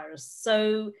transmission of a virus.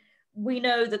 So we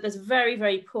know that there's very,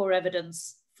 very poor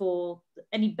evidence for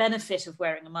any benefit of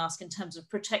wearing a mask in terms of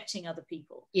protecting other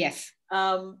people. Yes.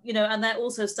 And there are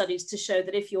also studies to show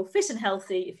that if you're fit and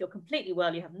healthy, if you're completely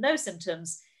well, you have no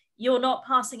symptoms, you're not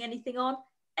passing anything on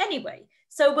anyway.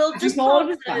 So we'll just we'll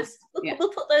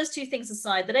put those two things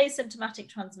aside. That asymptomatic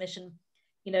transmission,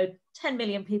 10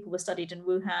 million people were studied in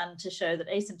Wuhan to show that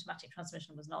asymptomatic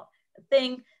transmission was not a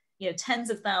thing. Tens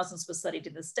of thousands were studied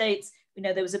in the States. We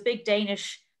know there was a big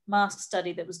Danish mask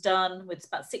study that was done with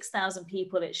about 6,000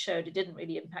 people. It showed it didn't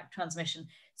really impact transmission.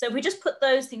 So if we just put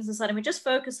those things aside and we just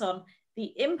focus on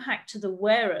the impact to the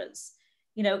wearers,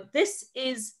 this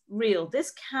is real.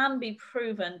 This can be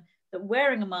proven that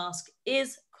wearing a mask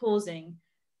is causing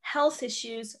health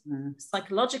issues,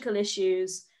 psychological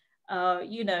issues,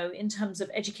 in terms of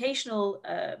educational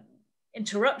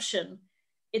interruption.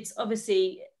 It's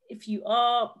obviously, if you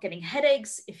are getting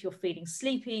headaches, if you're feeling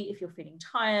sleepy, if you're feeling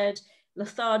tired,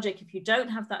 lethargic, if you don't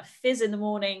have that fizz in the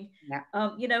morning,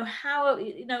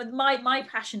 my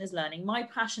passion is learning. My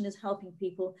passion is helping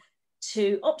people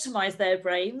to optimize their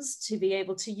brains, to be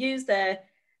able to use their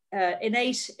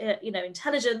innate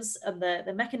intelligence and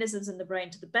the mechanisms in the brain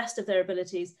to the best of their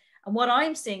abilities. And what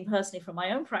I'm seeing personally from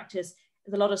my own practice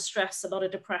is a lot of stress, a lot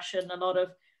of depression, a lot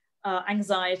of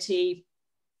anxiety,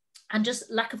 and just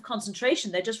lack of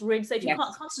concentration. They're just really, so if you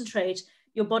can't concentrate,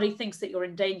 your body thinks that you're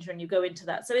in danger and you go into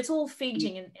that. So it's all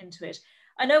feeding into it.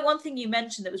 I know one thing you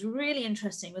mentioned that was really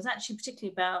interesting was actually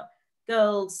particularly about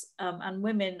girls and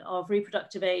women of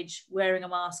reproductive age wearing a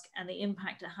mask and the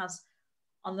impact it has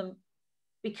on them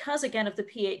because, again, of the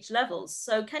pH levels.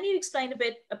 So can you explain a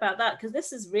bit about that? Because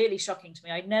this is really shocking to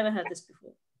me. I'd never heard this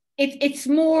before. It's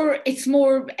more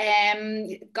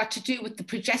got to do with the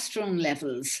progesterone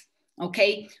levels.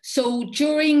 Okay, so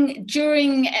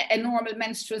during a normal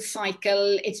menstrual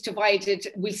cycle, it's divided,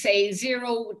 we'll say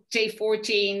 0, day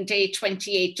 14, day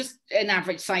 28, just an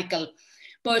average cycle.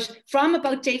 But from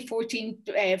about day 14,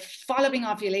 following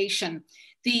ovulation,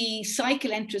 the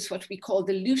cycle enters what we call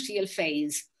the luteal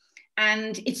phase.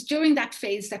 And it's during that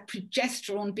phase that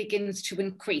progesterone begins to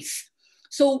increase.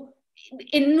 So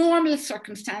in normal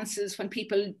circumstances, when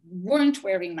people weren't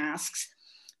wearing masks,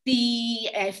 the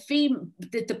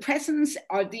presence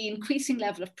or the increasing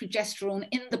level of progesterone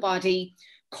in the body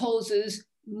causes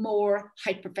more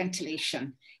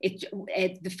hyperventilation.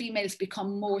 The females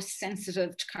become more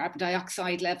sensitive to carbon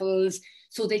dioxide levels.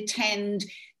 So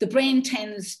the brain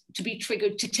tends to be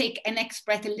triggered to take a next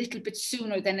breath a little bit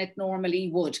sooner than it normally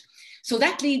would. So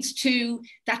that leads to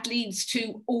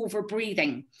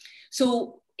overbreathing.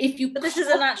 So but this is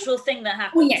a natural thing that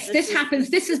happens. Oh yes, this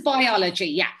happens. This is biology.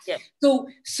 Yeah. So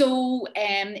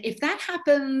if that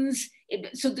happens,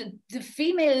 So the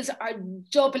females are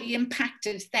doubly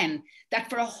impacted then, that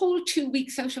for a whole 2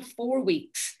 weeks out of 4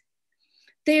 weeks,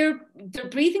 their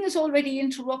breathing is already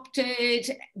interrupted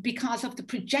because of the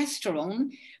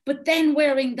progesterone, but then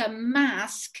wearing the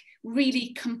mask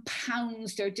really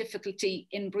compounds their difficulty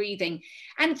in breathing.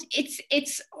 And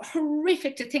it's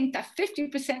horrific to think that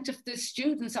 50% of the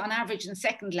students on average in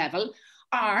second level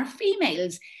are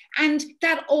females, and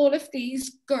that all of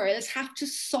these girls have to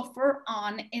suffer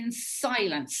on in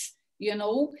silence, you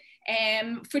know,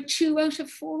 for 2 out of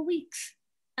 4 weeks.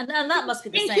 And that must be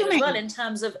the same as well in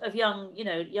terms of young, you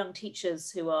know, young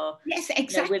teachers who are, yes,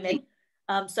 exactly, you know,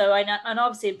 women. So I know, and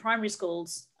obviously in primary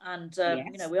schools, and yes.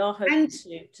 you know, we are hoping to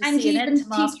see an end to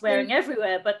mask wearing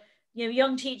everywhere. But you know,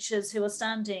 young teachers who are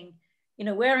standing, you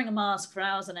know, wearing a mask for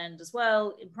hours on end as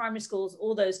well in primary schools.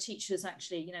 All those teachers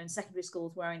actually, you know, in secondary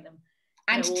schools wearing them,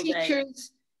 and all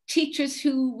teachers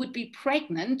who would be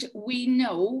pregnant, we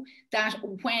know that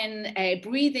when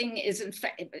breathing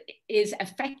is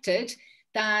affected,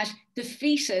 that the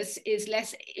fetus is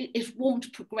less, it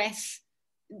won't progress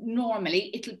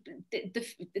normally. The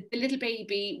little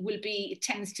baby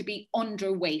tends to be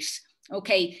underweight.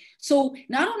 Okay, so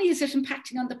not only is it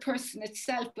impacting on the person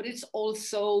itself, but it's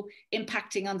also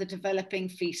impacting on the developing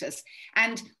fetus.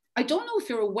 And I don't know if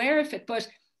you're aware of it, but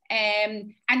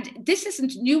and this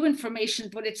isn't new information,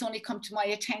 but it's only come to my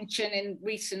attention in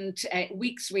recent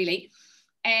weeks, really.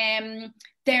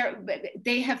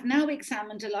 They have now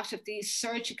examined a lot of these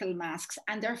surgical masks,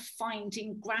 and they're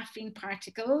finding graphene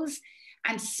particles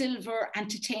and silver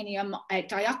and titanium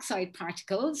dioxide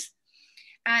particles,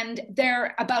 and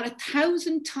they're about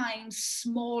 1,000 times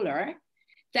smaller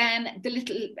than the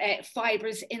little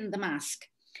fibers in the mask.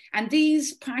 And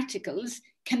these particles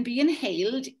can be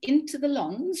inhaled into the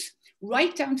lungs,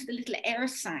 right down to the little air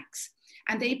sacs.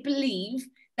 And they believe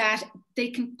that they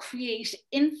can create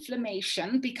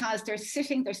inflammation because they're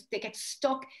sitting, they get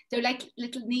stuck, they're like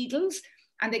little needles,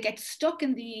 and they get stuck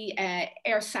in the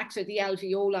air sacs or the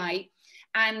alveoli,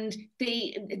 and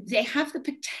they have the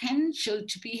potential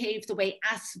to behave the way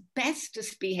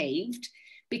asbestos behaved,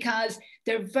 because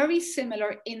they're very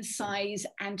similar in size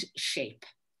and shape.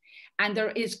 And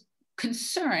there is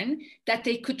concern that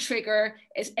they could trigger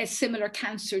a similar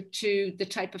cancer to the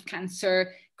type of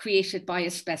cancer created by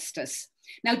asbestos.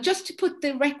 Now, just to put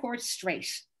the record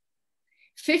straight,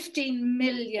 15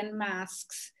 million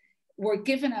masks were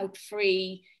given out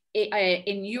free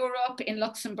in Europe, in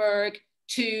Luxembourg,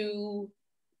 to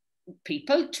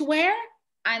people to wear.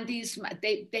 And these,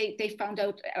 they found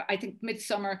out, I think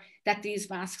midsummer, that these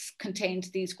masks contained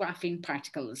these graphene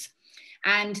particles.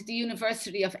 And the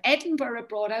University of Edinburgh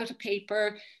brought out a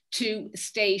paper to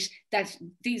state that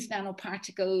these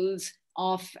nanoparticles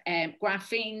of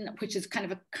graphene, which is kind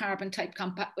of a carbon type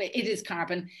compound, it is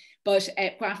carbon, but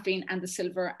graphene and the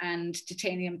silver and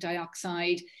titanium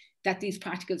dioxide, that these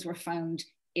particles were found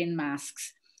in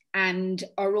masks. And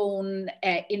our own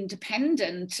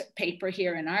independent paper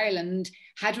here in Ireland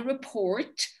had a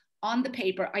report on the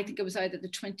paper, I think it was either the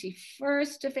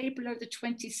 21st of April or the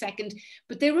 22nd,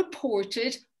 but they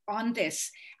reported on this,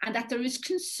 and that there is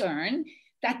concern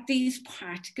that these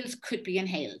particles could be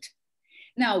inhaled.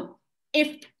 Now,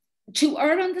 if to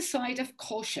err on the side of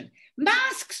caution,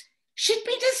 masks should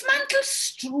be dismantled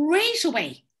straight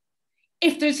away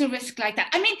if there's a risk like that.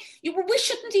 I mean, we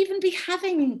shouldn't even be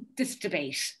having this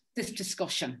debate, this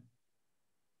discussion.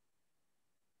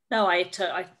 No,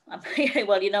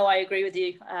 well, you know, I agree with you.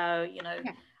 You know,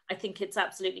 yeah. I think it's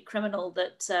absolutely criminal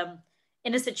that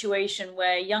in a situation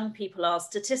where young people are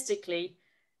statistically,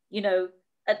 you know,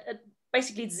 at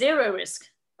basically zero risk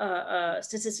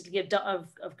statistically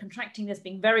of contracting this,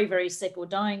 being very, very sick or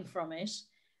dying from it,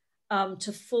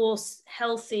 to force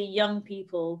healthy young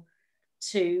people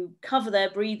to cover their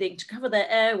breathing, to cover their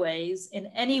airways in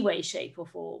any way, shape or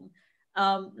form,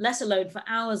 let alone for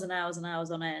hours and hours and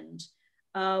hours on end.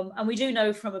 And we do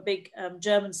know from a big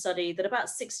German study that about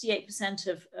 68%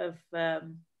 of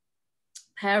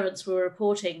parents were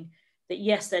reporting that,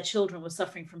 yes, their children were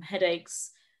suffering from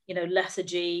headaches, you know,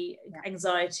 lethargy,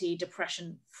 anxiety,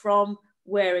 depression from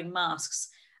wearing masks.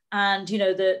 And, you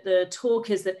know, the talk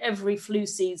is that every flu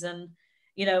season,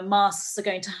 you know, masks are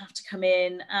going to have to come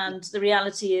in. And the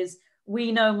reality is,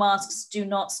 we know masks do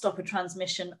not stop a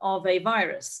transmission of a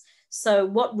virus. So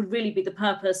what would really be the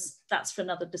purpose? That's for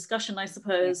another discussion, I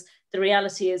suppose. The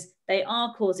reality is they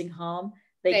are causing harm.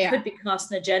 They could be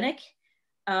carcinogenic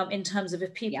in terms of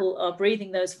if people are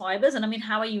breathing those fibers. And I mean,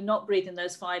 how are you not breathing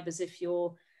those fibers if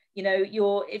you're, you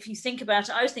know, if you think about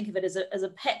it, I always think of it as a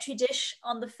Petri dish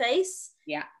on the face.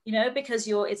 Yeah. You know, because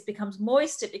it becomes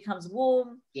moist, it becomes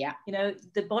warm. Yeah. You know,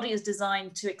 the body is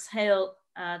designed to exhale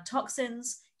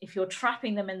toxins. If you're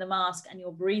trapping them in the mask and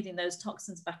you're breathing those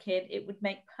toxins back in, it would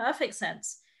make perfect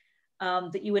sense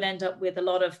that you would end up with a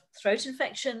lot of throat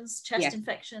infections, chest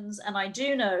infections. And I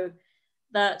do know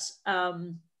that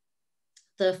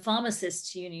the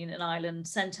Pharmacists Union in Ireland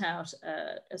sent out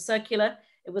a circular.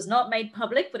 It was not made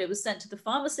public, but it was sent to the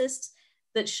pharmacists,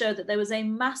 that showed that there was a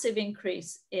massive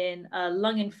increase in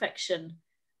lung infection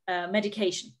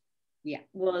medication.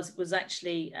 Was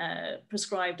actually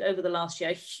prescribed over the last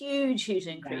year. A huge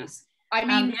increase. I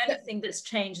mean, and the only thing that's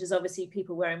changed is obviously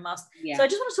people wearing masks. So I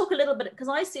just want to talk a little bit, because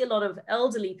I see a lot of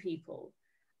elderly people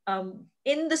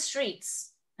in the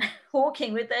streets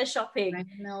walking with their shopping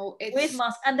with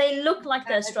masks, and they look like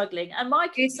they're struggling. And my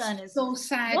concern is so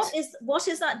sad. What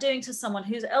is that doing to someone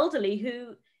who's elderly,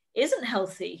 who isn't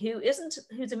healthy,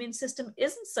 whose immune system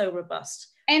isn't so robust?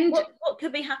 And what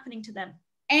could be happening to them?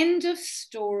 End of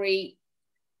story.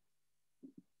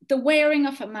 The wearing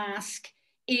of a mask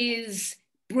is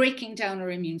breaking down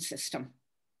our immune system.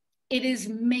 It is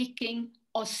making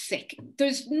us sick.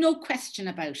 There's no question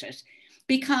about it,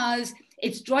 because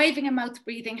it's driving a mouth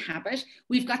breathing habit.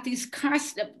 We've got these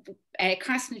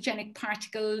carcinogenic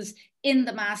particles in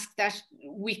the mask that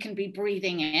we can be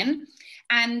breathing in.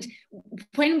 And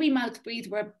when we mouth breathe,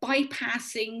 we're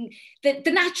bypassing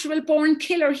the natural born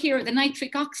killer here, the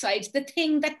nitric oxide, the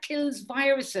thing that kills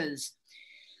viruses.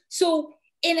 So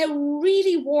in a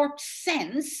really warped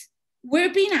sense,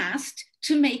 we're being asked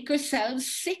to make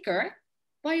ourselves sicker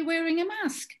by wearing a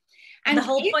mask. And the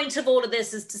whole point of all of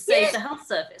this is to save the health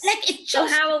service. So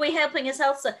how are we helping his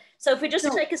health service? So if we just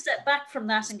take a step back from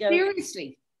that and go,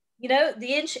 seriously, you know,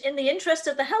 in the interest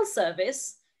of the health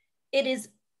service, it is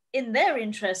in their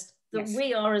interest that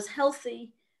we are as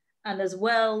healthy and as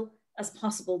well as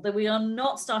possible, that we are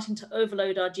not starting to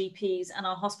overload our GPs and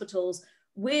our hospitals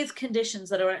with conditions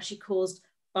that are actually caused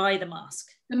by the mask.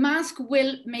 The mask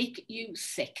will make you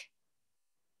sick.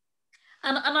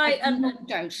 And no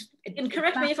doubt. And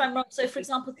correct me if I'm wrong. So, for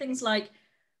example, things like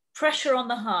pressure on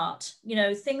the heart, you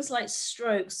know, things like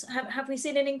strokes. Have we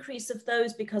seen an increase of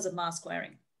those because of mask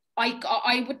wearing?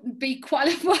 I wouldn't be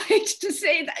qualified to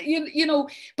say that, you know,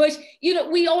 but, you know,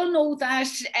 we all know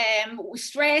that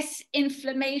stress,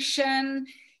 inflammation,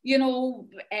 you know,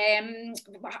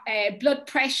 blood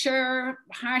pressure,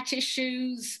 heart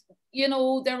issues, you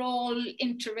know, they're all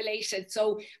interrelated.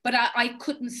 So, but I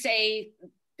couldn't say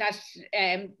that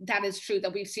that is true,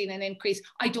 that we've seen an increase.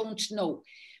 I don't know.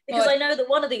 Because I know that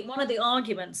one of the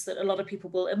arguments that a lot of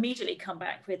people will immediately come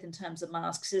back with in terms of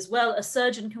masks is, well, a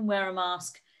surgeon can wear a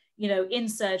mask, you know, in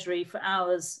surgery for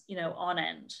hours, you know, on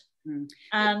end.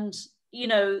 And, you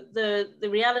know, the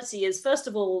reality is, first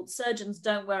of all, surgeons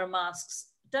don't wear masks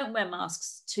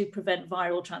to prevent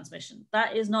viral transmission.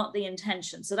 That is not the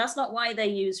intention. So that's not why they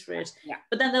use for it.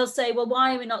 But then they'll say, well,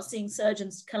 why are we not seeing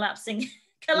surgeons collapsing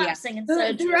in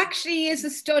surgery? There actually is a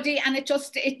study, and it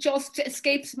just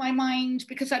escapes my mind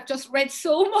because I've just read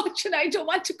so much and I don't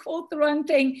want to quote the wrong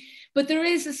thing, but there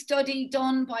is a study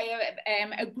done by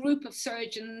a group of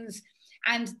surgeons,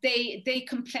 and they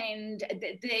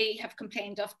have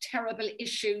complained of terrible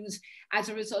issues as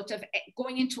a result of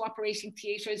going into operating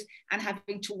theatres and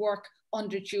having to work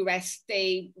under duress.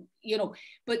 They, you know,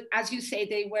 but as you say,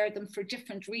 they wear them for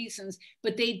different reasons,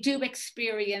 but they do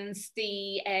experience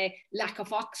the lack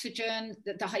of oxygen,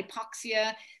 the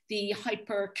hypoxia, the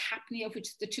hypercapnia, which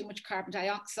is the too much carbon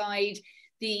dioxide,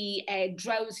 the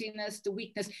drowsiness, the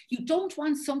weakness. You don't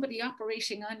want somebody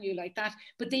operating on you like that,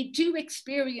 but they do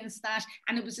experience that.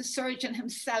 And it was a surgeon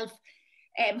himself,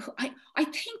 I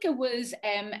think it was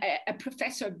a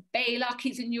Professor Baylock,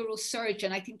 he's a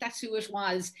neurosurgeon, I think that's who it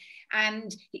was,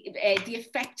 and the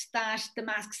effect that the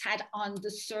masks had on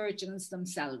the surgeons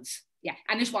themselves. Yeah,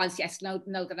 and it was, yes, now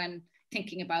that I'm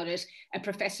thinking about it, a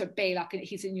Professor Baylock,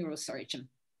 he's a neurosurgeon.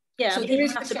 Yeah, so people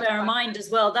have to bear in mind as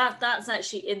well that that's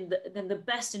actually in the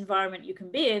best environment you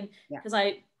can be in, because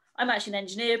I'm actually an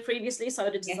engineer previously, so I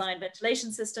would have designed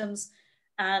ventilation systems,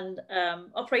 and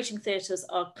operating theatres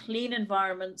are clean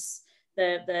environments.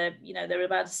 They're you know, they're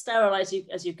about as sterilized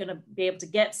as you're going to be able to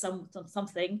get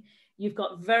something. You've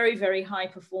got very, very high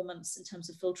performance in terms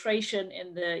of filtration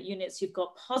in the units. You've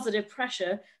got positive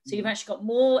pressure, so you've actually got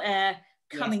more air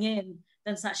coming in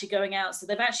than it's actually going out. So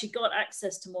they've actually got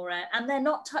access to more air, and they're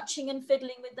not touching and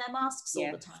fiddling with their masks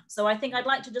all the time. So I think I'd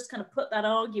like to just kind of put that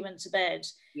argument to bed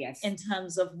in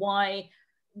terms of why,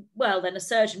 well, then a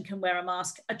surgeon can wear a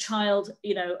mask. A child,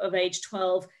 you know, of age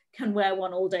 12 can wear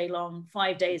one all day long,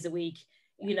 5 days a week,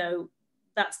 you know,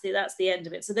 that's the end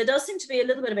of it. So there does seem to be a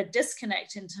little bit of a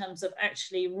disconnect in terms of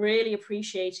actually really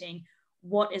appreciating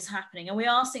what is happening. And we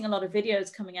are seeing a lot of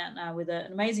videos coming out now with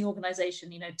an amazing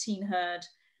organization, you know, Teen Herd,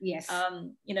 Yes.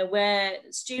 You know, where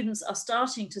students are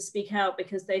starting to speak out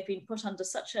because they've been put under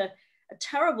such a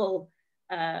terrible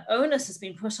onus has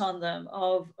been put on them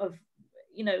of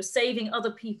you know, saving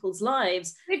other people's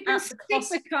lives at the cost,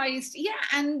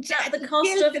 and at the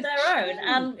cost of their own.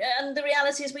 And the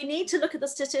reality is, we need to look at the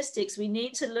statistics. We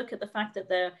need to look at the fact that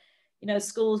their, you know,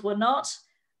 schools were not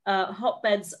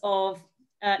hotbeds of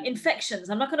infections.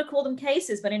 I'm not going to call them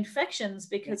cases, but infections,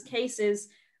 because cases,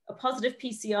 a positive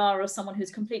PCR of someone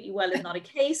who's completely well is not a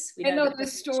case. We know another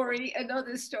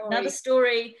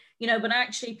story, you know, but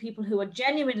actually people who are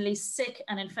genuinely sick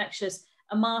and infectious,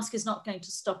 a mask is not going to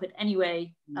stop it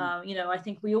anyway. You know, I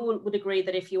think we all would agree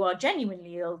that if you are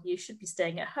genuinely ill, you should be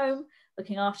staying at home,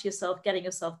 looking after yourself, getting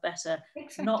yourself better,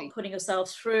 not putting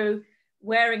yourself through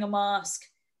wearing a mask,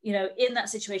 you know, in that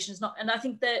situation is not. And I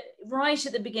think that right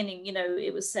at the beginning, you know,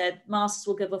 it was said masks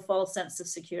will give a false sense of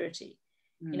security.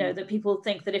 You know, that people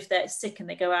think that if they're sick and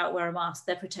they go out, wear a mask,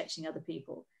 they're protecting other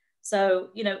people. So,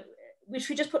 you know, if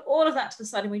we just put all of that to the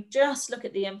side and we just look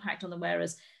at the impact on the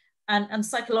wearers, and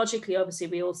psychologically, obviously,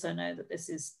 we also know that this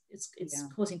is, it's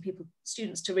causing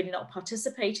students to really not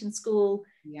participate in school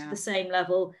to the same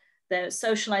level. Their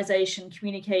socialization,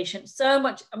 communication, so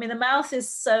much. I mean, the mouth is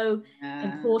so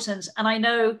important. And I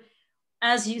know,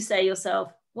 as you say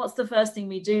yourself, what's the first thing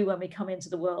we do when we come into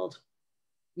the world?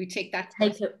 We take that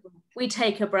we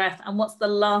take a breath. And what's the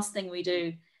last thing we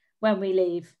do when we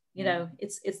leave? You know,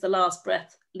 it's the last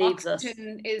breath leaves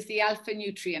oxygen us. Is the alpha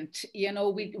nutrient. You know,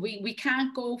 we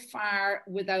can't go far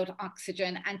without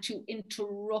oxygen, and to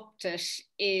interrupt it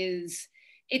is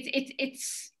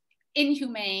it's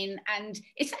inhumane, and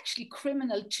it's actually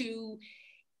criminal to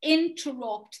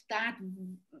interrupt that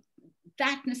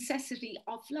necessity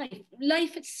of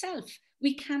life itself.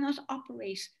 We cannot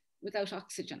operate without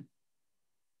oxygen.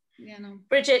 You know.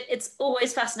 Bridget, it's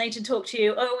always fascinating to talk to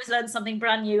you. I always learn something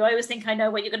brand new. I always think I know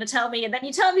what you're going to tell me, and then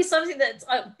you tell me something that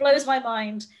blows my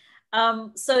mind.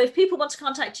 So if people want to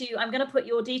contact you, I'm going to put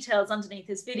your details underneath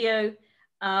this video.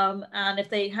 And if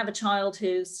they have a child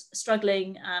who's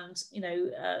struggling, and, you know,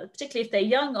 particularly if they're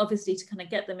young, obviously to kind of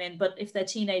get them in, but if they're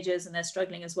teenagers and they're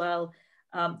struggling as well,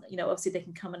 you know, obviously they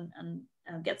can come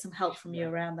and get some help from you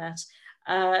around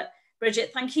that.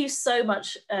 Bridget, thank you so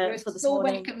much for this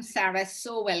morning. So welcome, Sarah,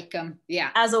 so welcome.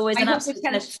 Yeah. As always, an absolute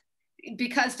pleasure.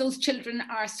 Because those children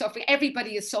are suffering,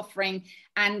 everybody is suffering,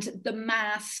 and the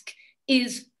mask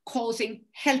is causing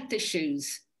health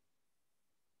issues.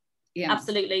 Yeah.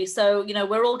 Absolutely. So, you know,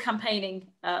 we're all campaigning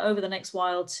over the next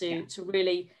while to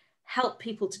really help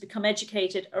people to become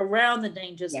educated around the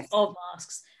dangers of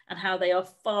masks and how they are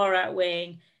far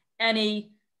outweighing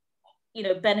any, you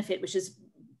know, benefit, which is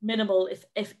minimal,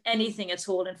 if anything at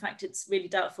all. In fact, it's really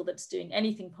doubtful that it's doing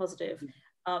anything positive.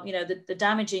 You know, the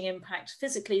damaging impact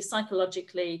physically,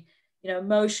 psychologically, you know,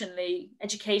 emotionally,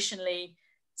 educationally,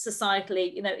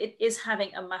 societally, you know, it is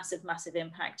having a massive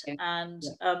impact. And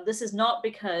this is not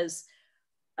because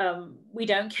we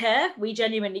don't care. We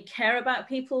genuinely care about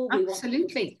people. We want people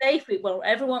to be safe. We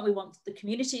want the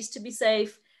communities to be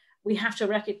safe. We have to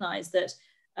recognize that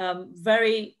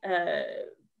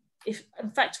if in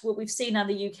fact what we've seen in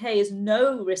the UK is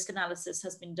no risk analysis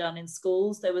has been done in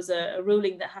schools. There was a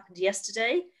ruling that happened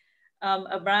yesterday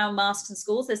around masks in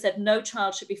schools. They said no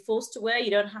child should be forced to wear. You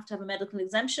don't have to have a medical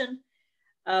exemption.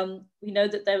 We know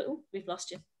that we've lost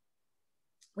you.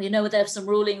 We know there are some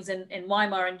rulings in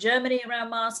Weimar in Germany around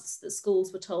masks that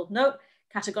schools were told, no,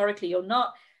 categorically you're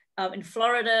not. In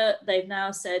Florida, they've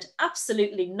now said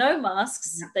absolutely no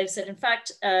masks. They've said, in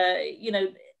fact, you know,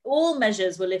 all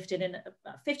measures were lifted in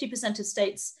about 50% of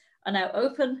states are now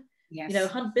open. You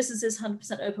know, businesses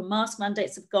 100% open, mask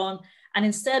mandates have gone. And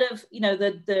instead of, you know,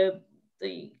 the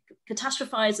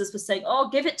catastrophizers were saying, oh,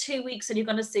 give it 2 weeks and you're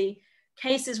going to see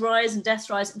cases rise and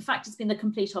deaths rise. In fact, it's been the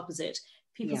complete opposite.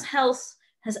 People's health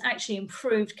has actually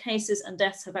improved. Cases and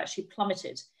deaths have actually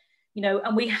plummeted. You know,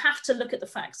 and we have to look at the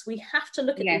facts. We have to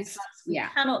look at these facts. We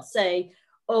cannot say,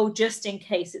 oh, just in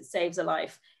case it saves a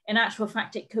life. In actual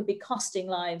fact, it could be costing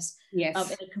lives in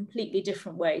a completely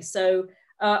different way. So,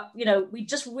 you know, we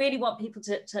just really want people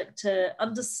to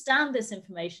understand this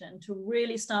information and to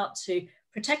really start to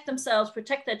protect themselves,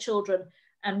 protect their children,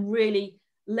 and really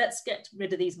let's get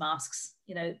rid of these masks.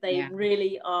 You know, they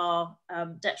really are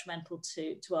detrimental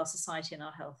to our society and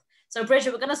our health. So,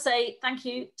 Bridget, we're going to say thank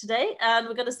you today, and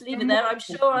we're going to leave it there. I'm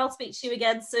sure I'll speak to you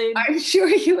again soon. I'm sure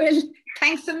you will.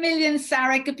 Thanks a million,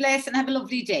 Sarah. God bless, and have a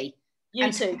lovely day. You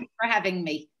too. Thank you for having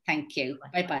me. Thank you.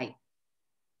 Bye-bye.